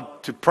of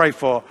God to pray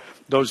for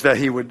those that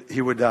he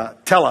would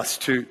tell us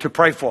to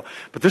pray for.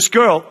 But this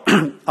girl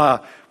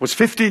was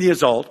 15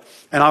 years old,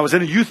 and I was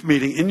in a youth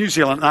meeting in New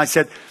Zealand, and I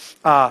said,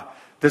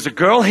 there's a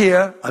girl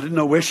here, I didn't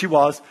know where she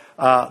was,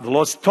 the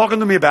Lord's talking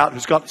to me about,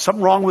 who's got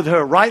something wrong with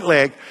her right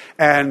leg,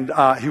 and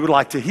he would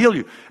like to heal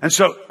you. And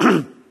so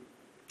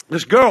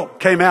this girl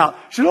came out.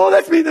 She said, oh,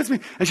 that's me.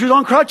 And she was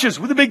on crutches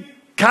with a big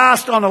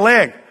cast on her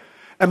leg.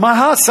 And my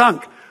heart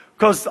sunk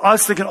because I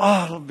was thinking,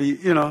 it'll be,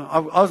 I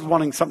was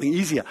wanting something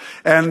easier.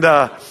 And,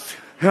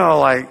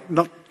 like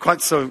not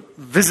quite so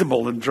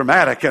visible and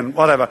dramatic and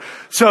whatever.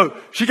 So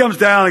she comes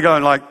down and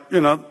going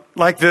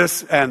like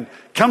this and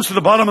comes to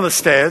the bottom of the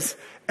stairs.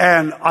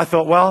 And I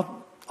thought,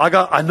 well,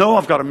 I know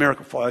I've got a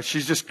miracle for her.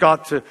 She's just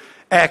got to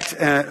act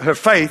her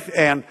faith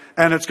and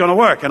it's going to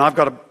work. And I've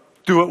got to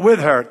do it with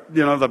her,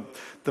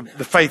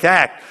 the faith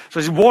act.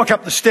 So she walk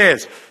up the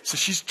stairs. So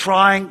she's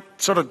trying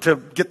sort of to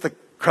get the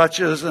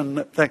crutches and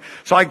the thing.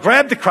 So I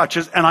grabbed the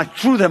crutches and I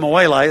threw them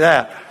away like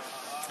that.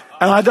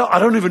 And I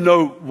don't even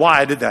know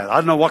why I did that. I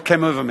don't know what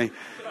came over me.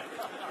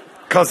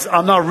 Because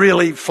I'm not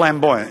really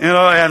flamboyant,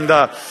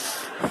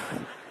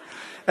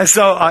 and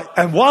so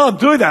while I'm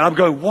doing that, I'm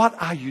going,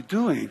 what are you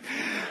doing?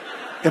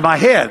 In my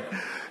head.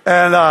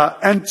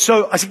 And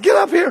so I said, get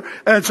up here.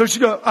 And so she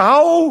goes,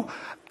 ow,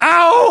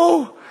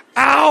 ow,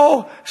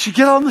 ow. She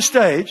get on the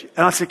stage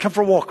and I said, come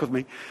for a walk with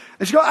me.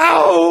 And she goes,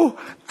 ow,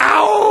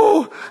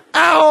 ow,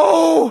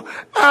 ow,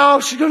 ow.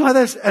 She's going like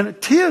this and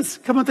tears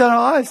coming down her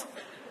eyes.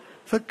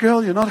 I thought,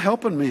 girl, you're not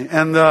helping me.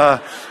 And,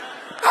 ow,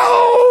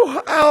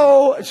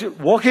 ow. She's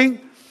walking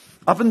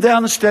up and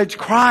down the stage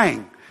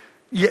crying,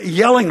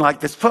 yelling like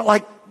this for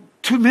like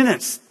 2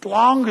 minutes, the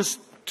longest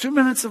 2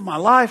 minutes of my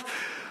life.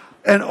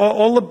 And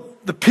all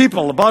the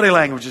people, the body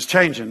language is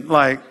changing.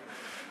 Like,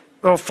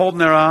 they're all folding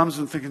their arms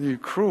and thinking, you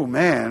cruel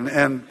man.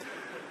 And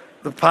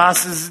the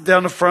pastors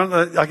down the front,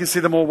 I can see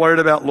them all worried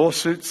about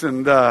lawsuits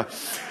and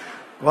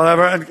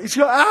whatever. And she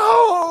goes,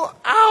 ow,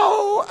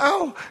 ow,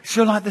 ow. She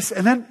goes like this.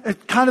 And then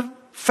it kind of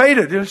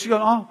faded. She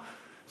goes, oh,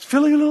 it's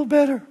feeling a little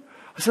better.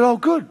 I said, oh,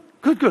 good.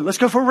 Let's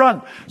go for a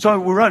run. So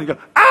we run. You go,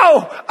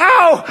 ow,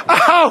 ow,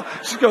 ow.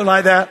 She's going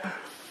like that.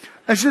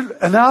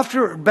 And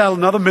after about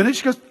another minute,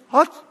 she goes,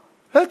 oh,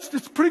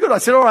 it's pretty good. I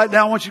said, all right,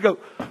 now I want you to go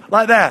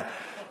like that.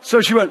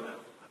 So she went,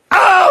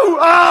 ow,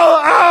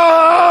 ow,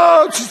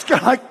 ow. She's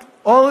got like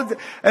all of it.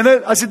 And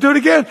then I said, do it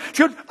again.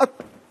 She goes,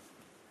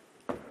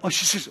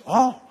 she says,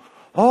 I'm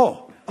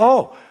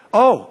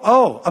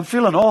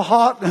feeling all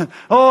hot.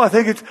 I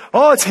think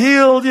it's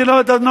healed. It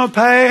doesn't know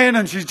pain.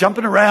 And she's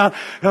jumping around,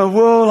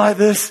 whoa, like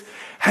this.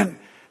 And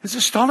it's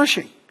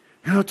astonishing,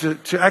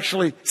 to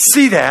actually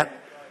see that,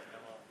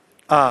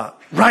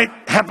 right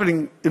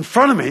happening in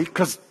front of me.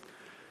 Because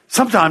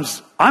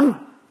sometimes I'm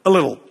a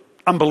little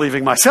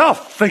unbelieving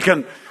myself,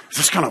 thinking, is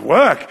this going to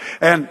work?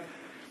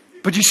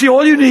 But you see,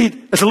 all you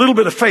need is a little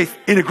bit of faith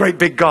in a great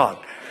big God.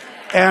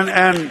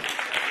 And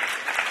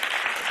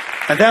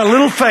that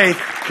little faith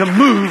can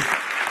move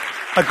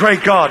a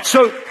great God.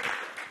 So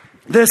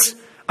this,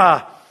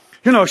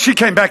 she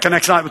came back the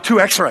next night with 2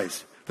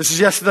 x-rays. This is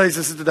yesterday's,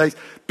 this is today's.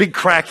 Big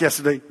crack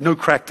yesterday, no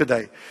crack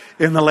today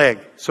in the leg.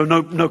 So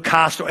no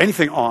cast or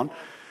anything on.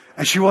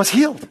 And she was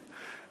healed.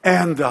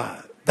 And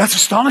that's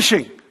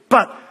astonishing.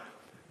 But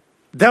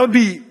that would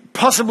be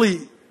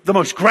possibly the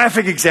most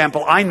graphic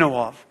example I know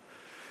of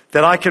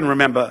that I can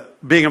remember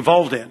being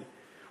involved in,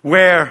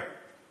 where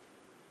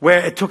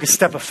it took a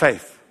step of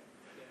faith.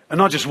 And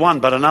not just one,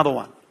 but another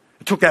one.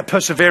 It took that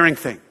persevering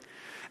thing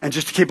and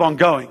just to keep on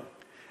going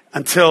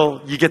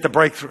until you get the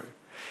breakthrough.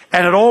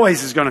 And it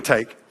always is going to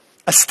take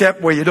a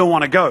step where you don't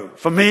want to go.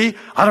 For me,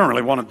 I don't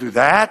really want to do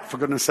that, for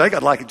goodness sake.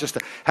 I'd like it just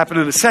to happen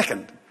in a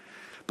second.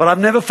 But I've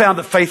never found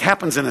that faith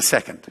happens in a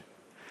second.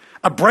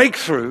 A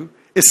breakthrough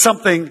is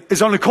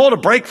only called a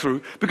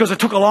breakthrough because it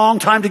took a long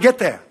time to get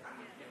there.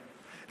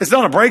 It's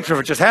not a breakthrough,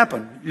 it just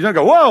happened. You don't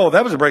go, whoa,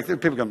 that was a breakthrough.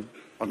 People go,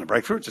 wasn't a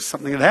breakthrough, it's just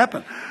something that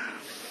happened.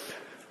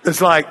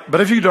 It's like,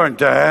 but if you don't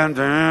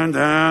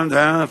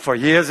for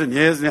years and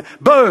years, and years,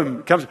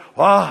 boom, comes,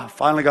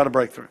 finally got a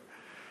breakthrough.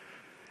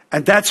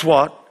 And that's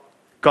what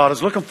God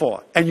is looking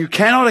for. And you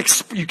cannot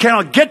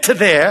get to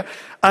there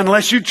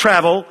unless you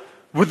travel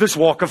with this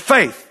walk of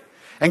faith.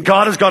 And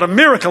God has got a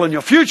miracle in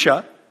your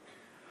future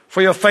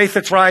for your faith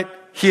that's right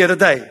here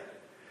today.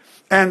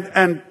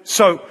 And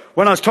so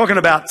when I was talking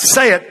about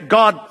say it,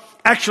 God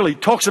actually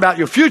talks about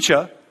your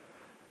future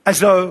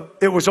as though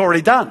it was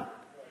already done.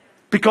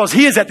 Because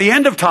he is at the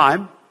end of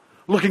time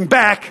looking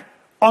back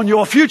on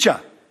your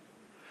future.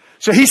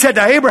 So he said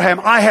to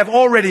Abraham, I have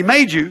already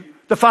made you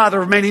the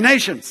father of many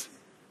nations.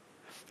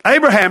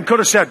 Abraham could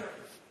have said,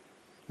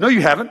 no,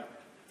 you haven't.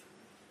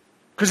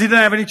 Because he didn't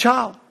have any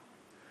child.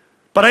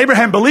 But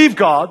Abraham believed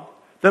God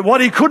that what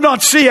he could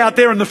not see out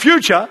there in the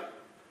future,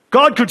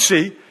 God could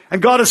see.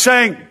 And God is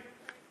saying,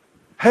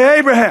 hey,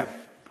 Abraham,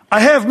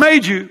 I have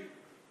made you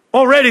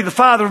already the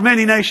father of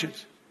many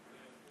nations.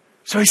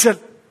 So he said,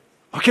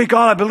 okay,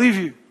 God, I believe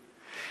you.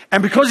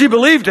 And because he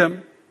believed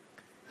him,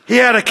 he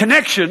had a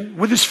connection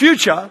with his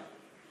future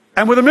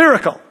and with a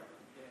miracle.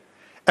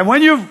 And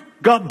when you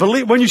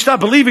start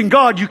believing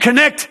God, you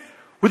connect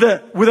with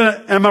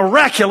a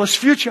miraculous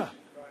future.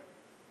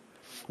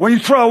 When you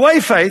throw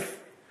away faith,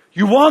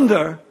 you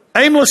wander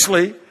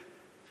aimlessly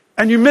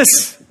and you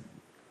miss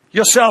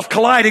yourself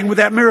colliding with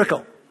that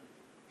miracle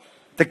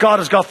that God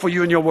has got for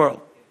you in your world.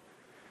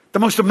 The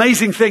most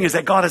amazing thing is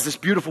that God has this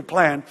beautiful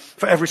plan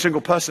for every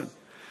single person.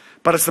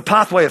 But it's the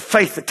pathway of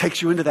faith that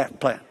takes you into that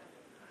plan.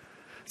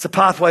 It's a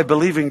pathway of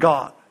believing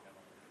God,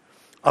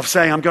 of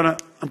saying, I'm going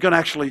to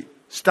actually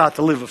start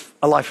to live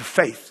a life of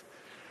faith,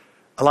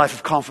 a life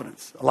of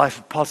confidence, a life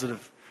of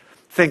positive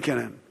thinking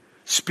and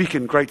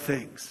speaking great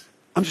things.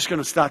 I'm just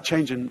going to start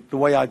changing the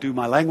way I do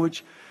my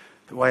language,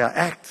 the way I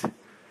act.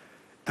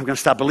 I'm going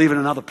to start believing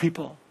in other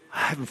people,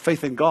 having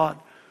faith in God.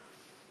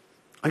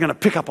 I'm going to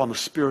pick up on the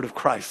Spirit of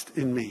Christ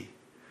in me,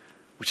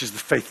 which is the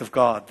faith of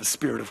God, the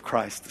Spirit of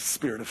Christ, the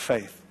Spirit of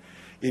faith.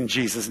 In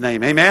Jesus'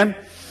 name. Amen?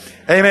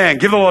 Amen.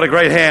 Give the Lord a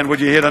great hand, would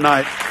you, here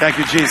tonight? Thank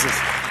you, Jesus.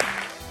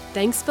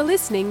 Thanks for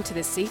listening to the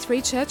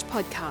C3 Church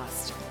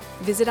podcast.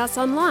 Visit us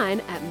online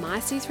at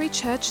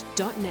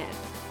myc3church.net.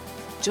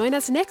 Join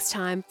us next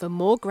time for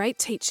more great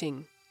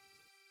teaching.